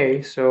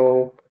OK.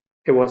 So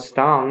it was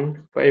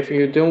done. But if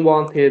you don't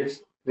want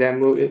it,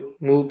 then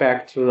move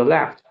back to the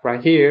left,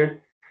 right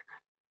here.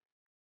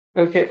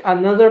 Okay,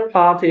 another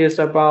part is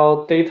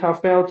about data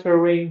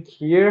filtering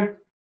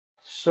here.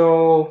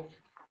 So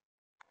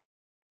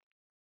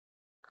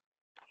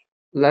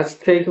let's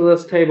take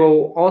this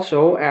table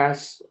also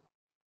as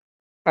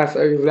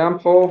an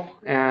example.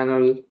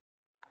 And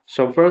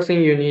so first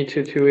thing you need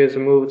to do is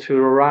move to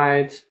the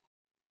right.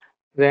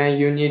 Then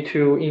you need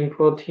to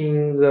input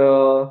in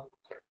the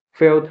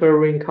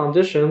filtering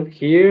condition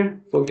here.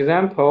 For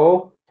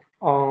example,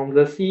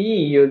 the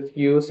CE is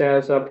used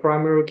as a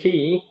primary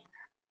key.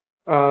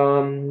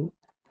 For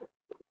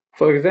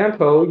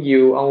example,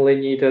 you only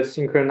need to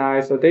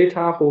synchronize the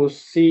data whose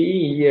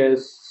CE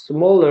is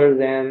smaller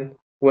than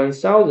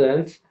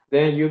 1000,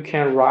 then you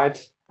can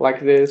write like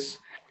this,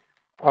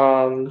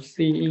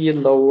 CE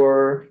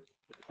lower,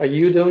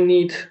 you don't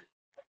need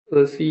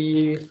the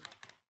CE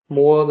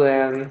more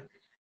than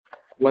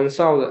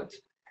 1000,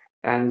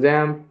 and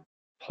then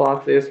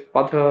plus this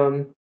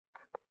button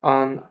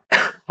on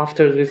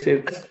after this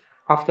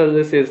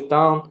is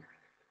done,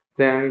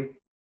 then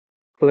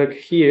click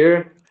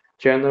here,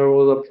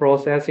 general the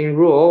processing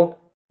rule,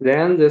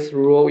 then this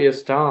rule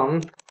is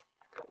done.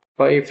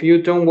 But if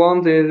you don't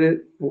want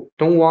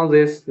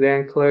this,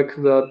 then click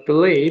the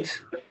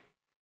delete.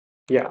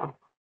 Yeah.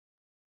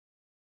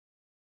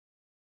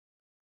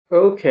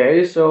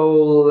 Okay, so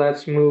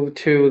let's move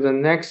to the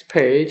next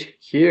page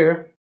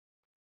here.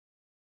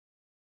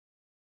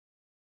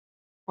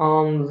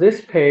 On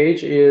this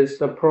page is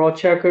the Pro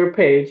Checker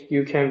page.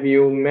 You can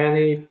view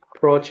many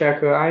Pro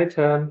Checker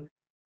items.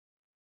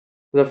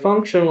 The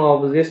function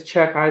of this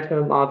check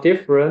item are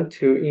different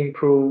to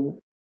improve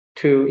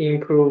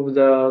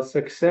the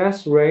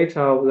success rate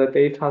of the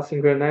data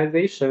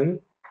synchronization.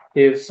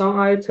 If some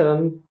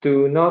items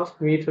do not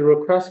meet the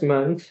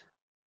requirement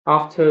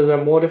after the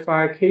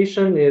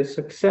modification is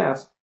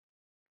success,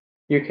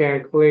 you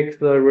can click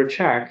the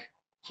recheck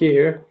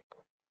here.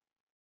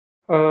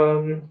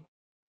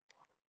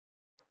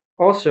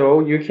 Also,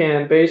 you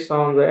can, based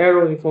on the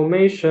error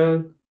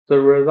information, the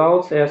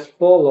results as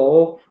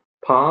follow: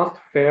 passed,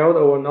 failed,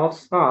 or not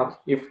start.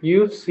 If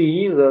you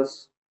see the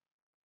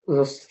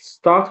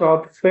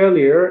startup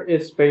failure,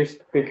 it's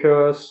basically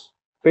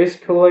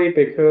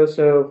because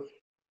of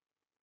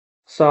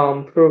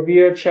some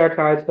previous check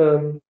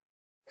item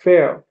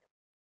failed.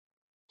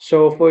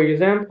 So, for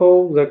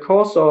example, the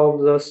cause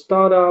of the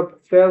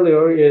startup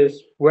failure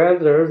is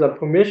whether the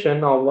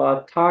permission of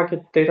a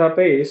target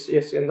database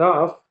is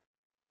enough.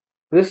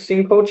 This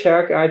simple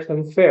check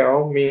item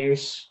fail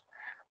means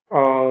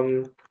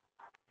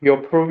your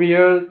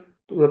previous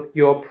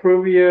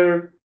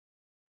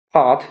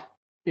part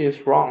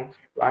is wrong,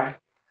 right?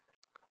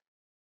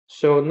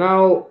 So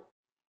now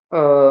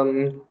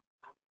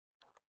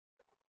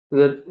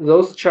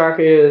those check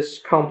is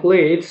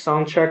complete.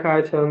 Some check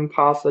item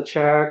pass the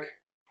check.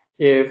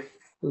 If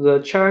the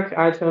check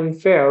item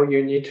fail,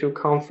 you need to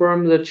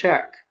confirm the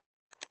check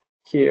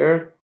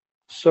here.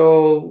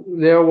 So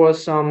there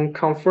was some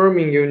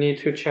confirming you need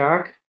to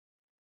check,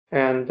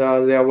 and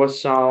there was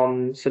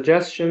some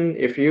suggestion.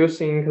 If you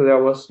think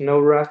there was no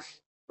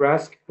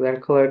risk,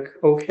 then click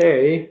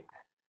OK.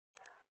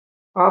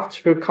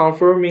 After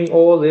confirming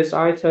all this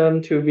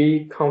item to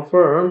be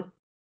confirmed,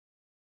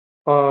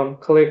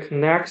 click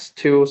Next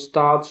to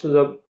start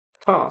the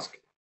task.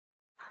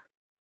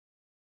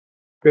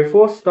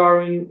 Before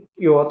starting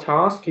your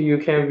task, you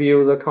can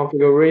view the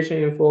configuration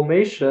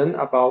information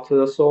about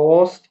the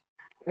source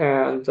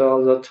and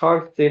the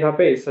target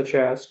database, such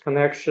as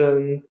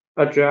connection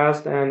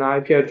address and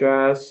IP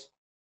address.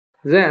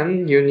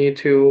 Then you need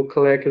to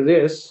click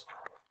this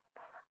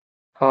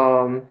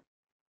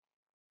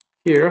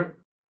here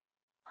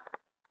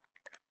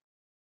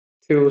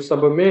to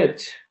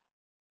submit.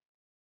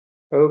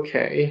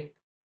 Okay.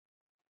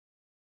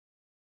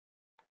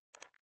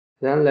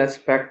 Then let's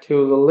back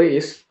to the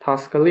list,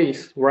 task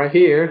list right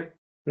here.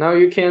 Now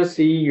you can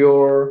see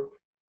your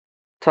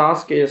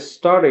task is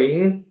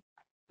starting.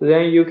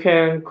 Then you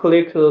can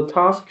click the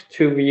task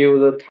to view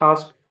the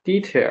task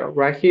detail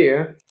right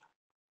here.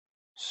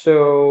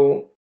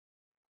 So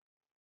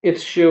it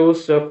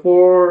shows the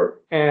for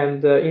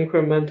and the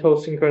incremental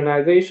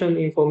synchronization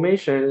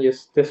information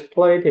is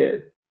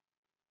displayed.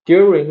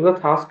 During the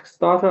task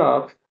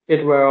startup,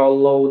 it will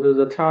load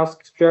the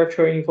task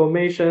structure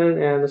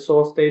information and the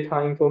source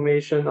data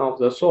information of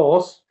the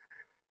source,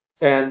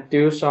 and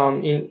do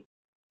some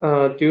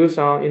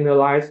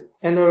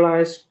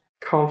analyze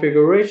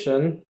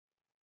configuration.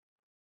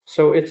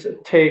 So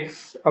it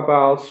takes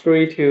about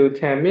 3 to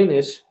 10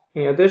 minutes.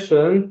 In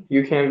addition,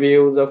 you can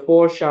view the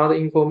four-shot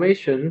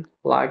information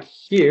like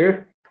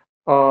here,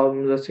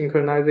 the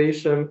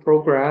synchronization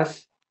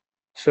progress.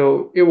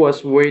 So it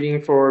was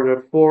waiting for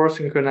the full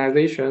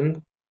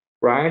synchronization,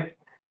 right?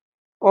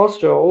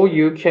 Also,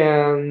 you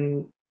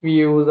can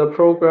view the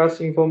progress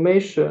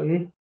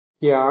information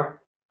here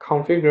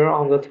configured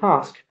on the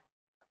task.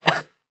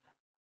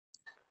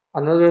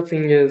 Another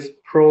thing is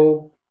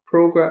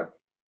progress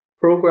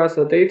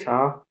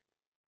data.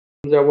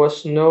 There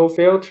was no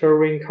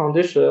filtering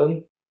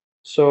condition,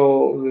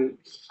 so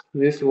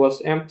this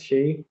was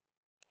empty.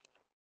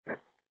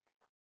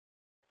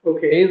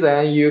 Okay,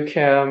 then you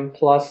can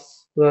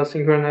plus the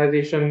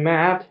synchronization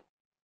map.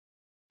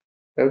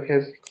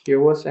 Okay, here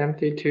was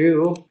empty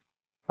too.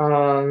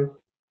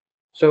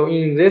 So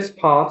in this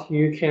part,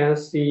 you can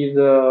see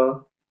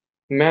the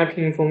map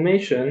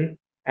information,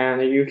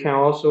 and you can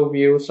also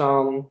view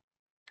some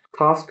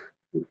task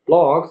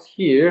logs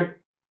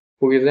here.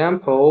 For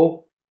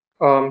example,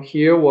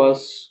 here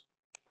was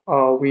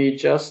we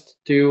just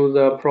do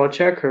the pro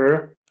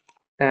checker,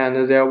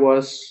 and there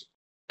was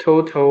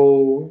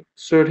total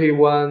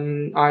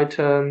 31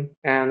 item,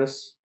 and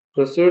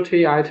the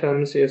 30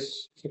 items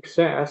is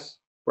success,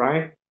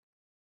 right?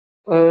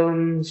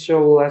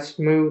 So let's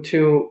move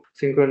to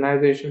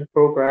synchronization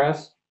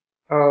progress.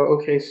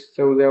 Okay,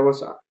 so there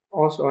was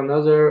also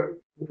another,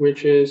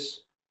 which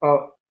is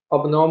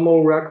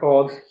abnormal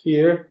record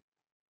here.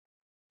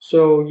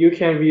 So you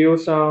can view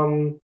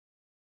some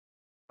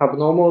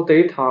abnormal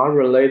data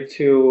related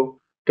to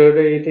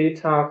dirty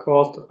data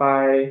caused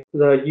by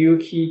the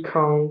U-key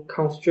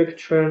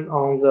constriction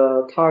on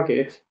the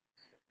target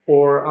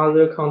or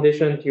other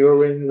condition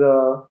during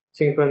the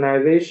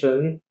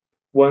synchronization.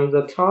 When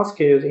the task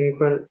is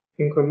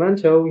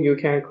incremental, you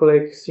can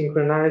click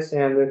synchronize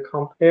and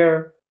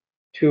compare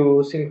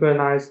to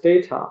synchronized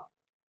data.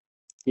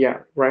 Yeah,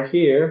 right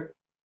here.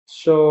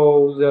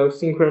 So the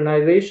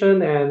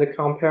synchronization and the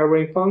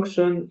comparing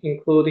function,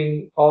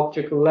 including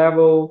object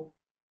level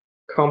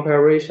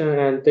comparison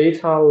and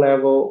data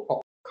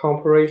level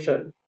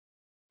comparison.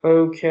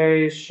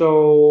 Okay,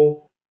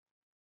 so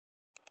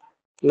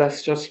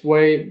let's just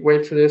wait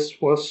till this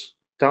was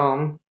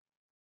done.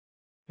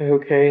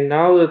 Okay,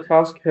 now the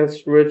task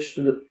has reached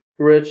the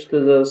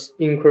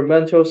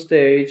incremental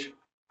stage.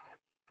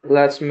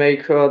 Let's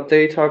make a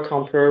data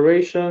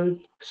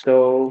comparison.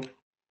 So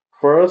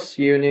first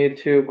you need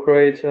to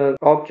create an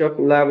object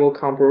level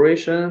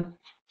comparison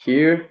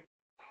here,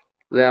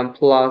 then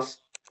plus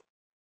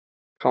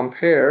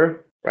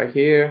compare right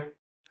here.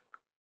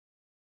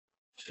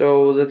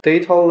 So the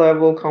data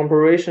level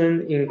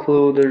comparison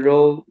include the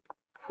row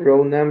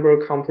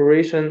number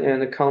comparison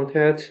and the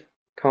content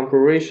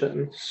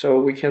comparison. So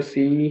we can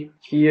see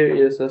here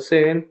is the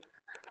same.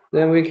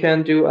 Then we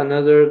can do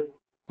another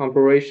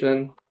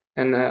comparison,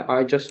 and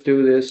I just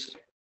do this.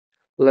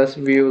 Let's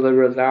view the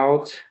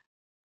result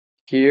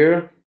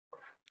here.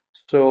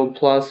 So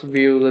plus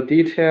view the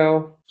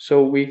detail.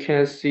 So we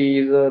can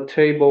see the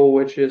table,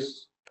 which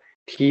is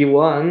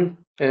T1,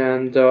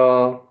 and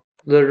the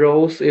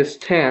rows is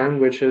 10,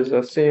 which is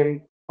the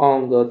same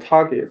on the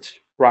target,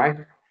 right?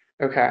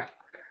 Okay.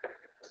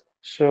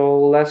 So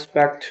let's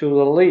back to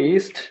the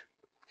list.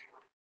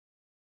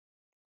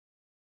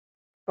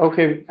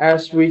 Okay,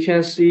 as we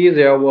can see,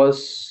 there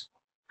was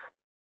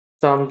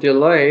some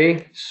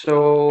delay.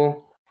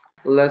 So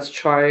let's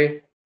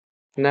try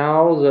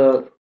now.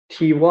 The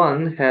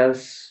T1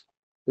 has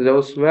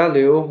those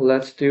value.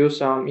 Let's do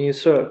some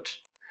insert.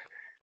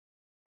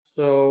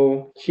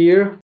 So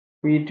here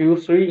we do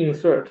 3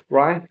 insert,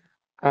 right?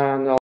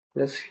 And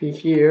let's see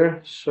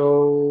here.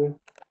 So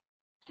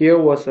here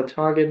was the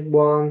target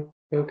one.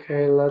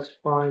 Okay, let's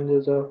find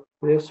this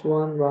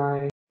one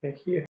right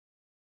here.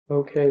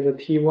 Okay, the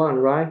T1,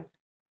 right?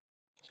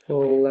 So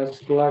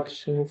let's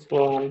selection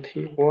from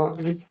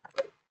T1.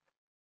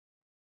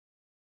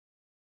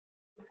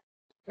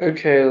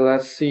 Okay,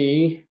 let's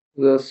see.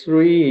 The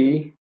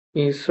 3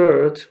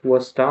 insert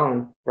was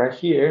done right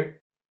here.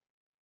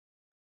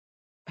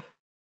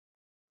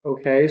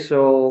 Okay,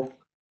 so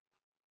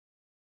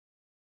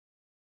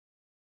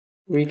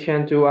we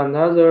can do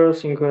another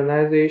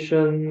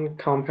synchronization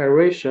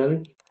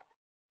comparison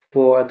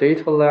for a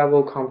data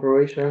level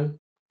comparison.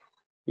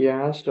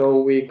 Yeah,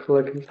 so we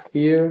click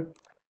here.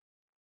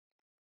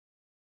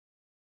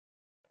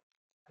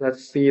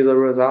 Let's see the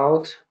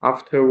result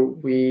after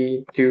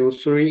we do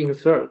 3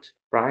 insert,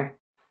 right?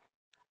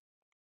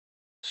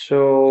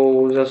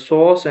 So the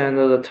source and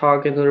the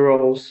target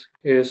rows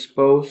is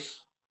both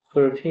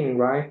 13,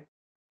 right?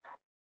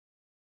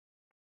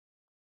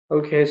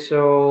 Okay,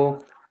 so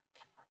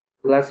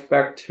let's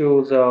back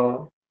to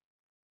the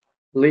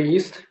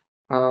list.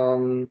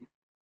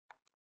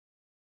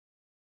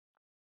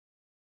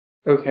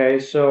 Okay,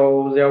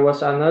 so there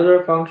was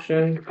another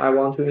function I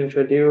want to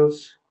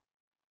introduce.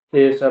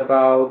 Is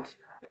about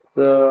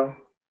the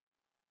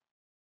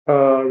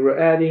we're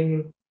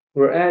adding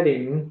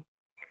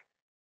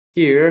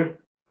here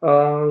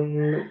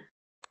in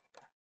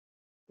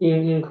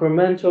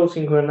incremental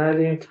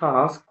synchronizing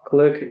task,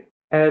 click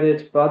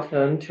edit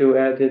button to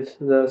edit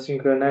the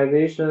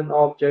synchronization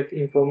object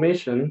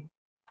information.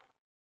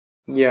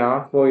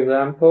 Yeah, for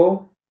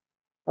example,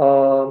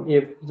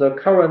 if the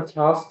current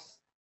tasks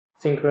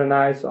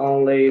synchronize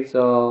only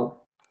the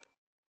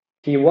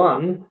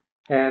T1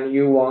 and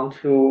you want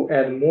to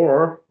add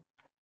more,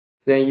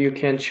 then you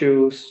can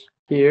choose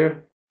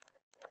here.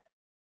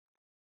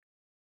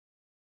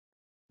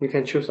 You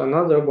can choose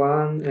another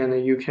one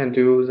and you can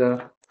do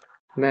the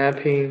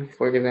mapping,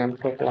 for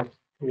example, like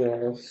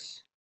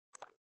this.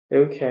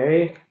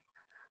 Okay,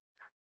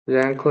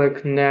 then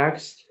click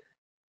next.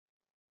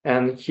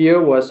 And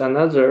here was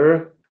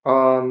another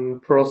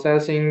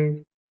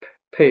processing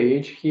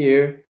page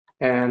here,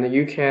 and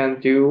you can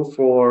do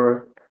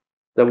for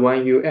the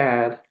one you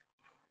add.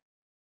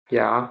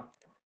 Yeah,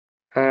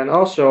 and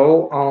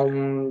also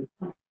on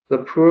the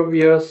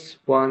previous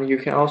one, you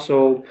can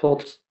also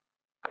put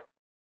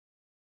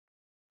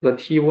the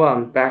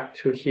T1 back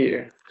to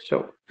here.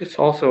 So it's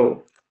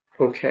also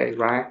okay,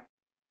 right?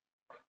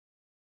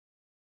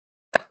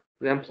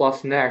 Then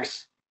plus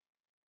next.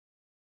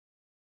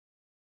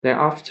 Then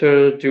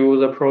after do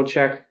the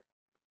project,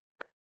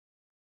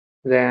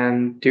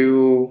 then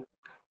you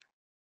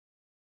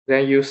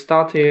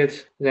start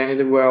it, then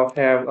it will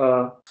have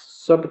a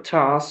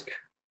subtask.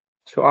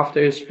 So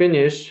after it's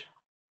finished,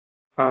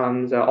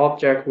 the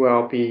object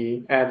will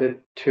be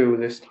added to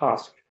this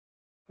task.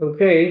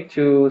 Okay,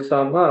 to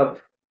sum up,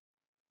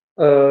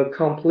 a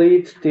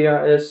complete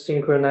DRS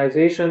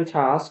synchronization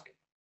task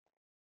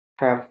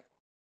have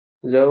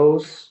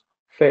those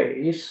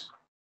phase.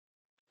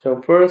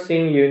 So first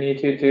thing you need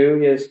to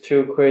do is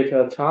to create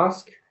a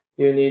task.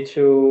 You need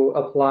to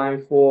apply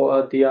for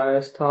a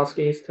DRS task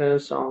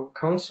instance on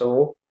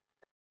console.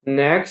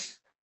 Next,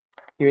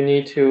 you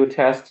need to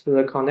test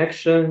the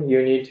connection.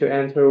 You need to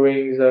enter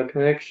in the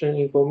connection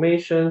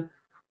information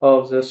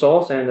of the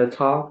source and the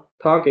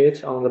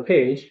target on the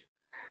page.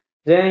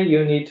 Then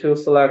you need to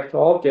select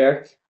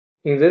objects.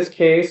 In this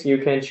case, you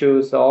can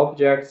choose the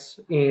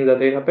objects in the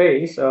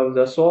database of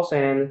the source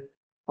and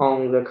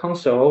on the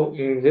console.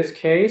 In this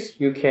case,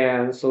 you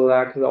can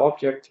select the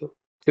object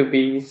to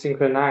be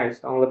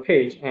synchronized on the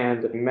page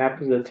and map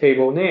the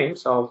table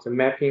names of the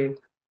mapping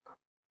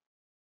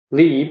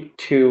lib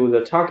to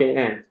the target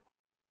end.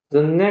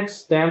 The next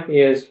step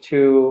is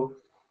to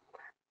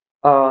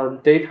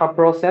data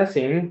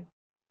processing.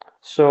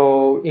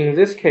 So in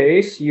this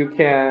case, you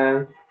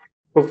can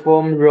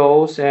perform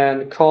rows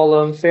and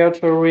column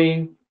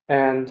filtering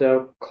and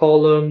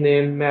column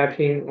name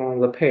mapping on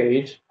the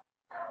page.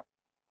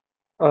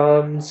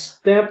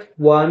 Step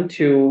 1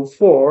 to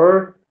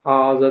 4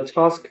 are the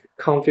task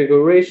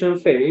configuration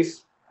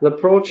phase. The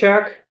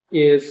project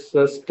is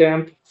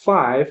step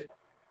 5.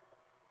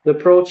 The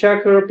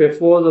projector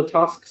before the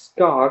task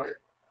start,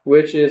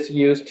 which is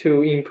used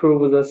to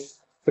improve the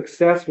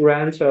success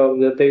rate of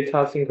the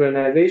data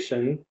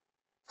synchronization.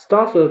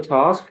 Start the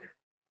task.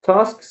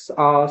 Tasks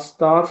are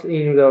start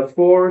in the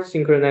full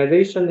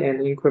synchronization and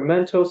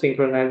incremental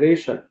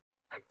synchronization.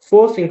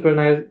 Full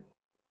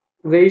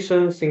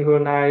synchronization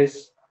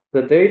synchronize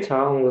the data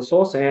on the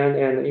source end,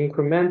 and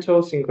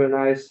incremental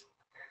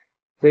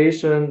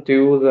synchronization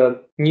do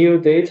the new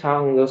data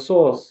on the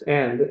source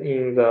end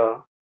in the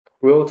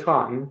real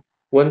time.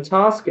 When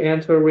task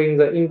entering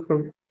the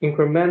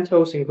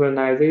incremental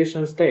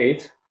synchronization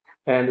state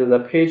and the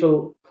page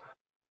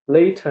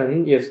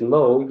latent is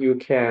low, you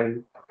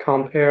can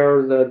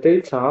compare the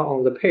data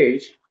on the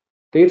page.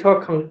 Data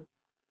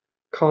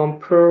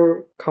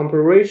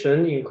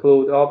comparison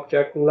include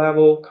object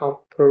level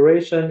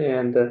comparison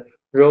and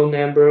row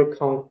number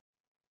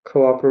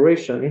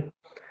cooperation,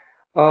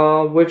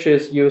 which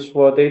is used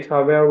for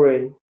data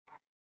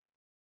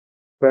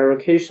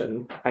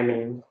verification.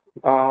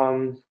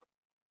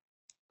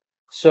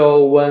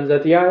 So when the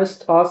DIS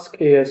task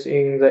is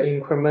in the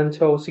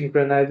incremental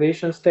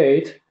synchronization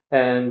state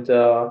and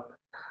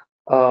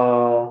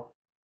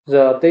the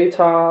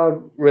data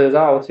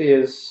result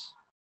is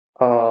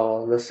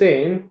the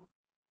same,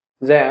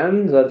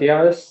 then the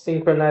DIS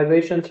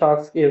synchronization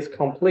task is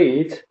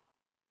complete.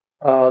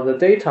 The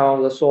data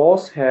on the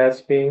source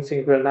has been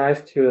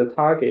synchronized to the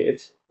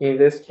target. In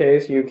this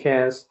case, you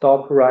can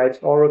stop write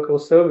Oracle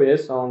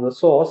service on the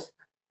source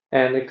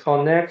and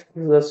connect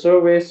the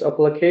service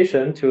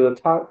application to the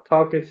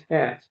target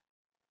end.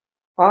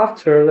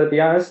 After the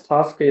DIS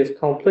task is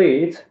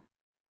complete,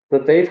 the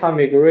data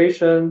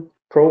migration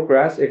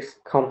progress is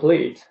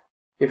complete.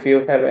 If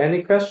you have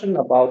any question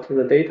about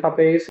the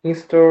database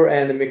install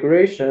and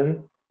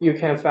migration, you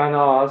can find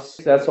us.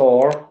 That's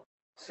all.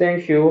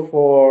 Thank you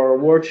for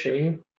watching.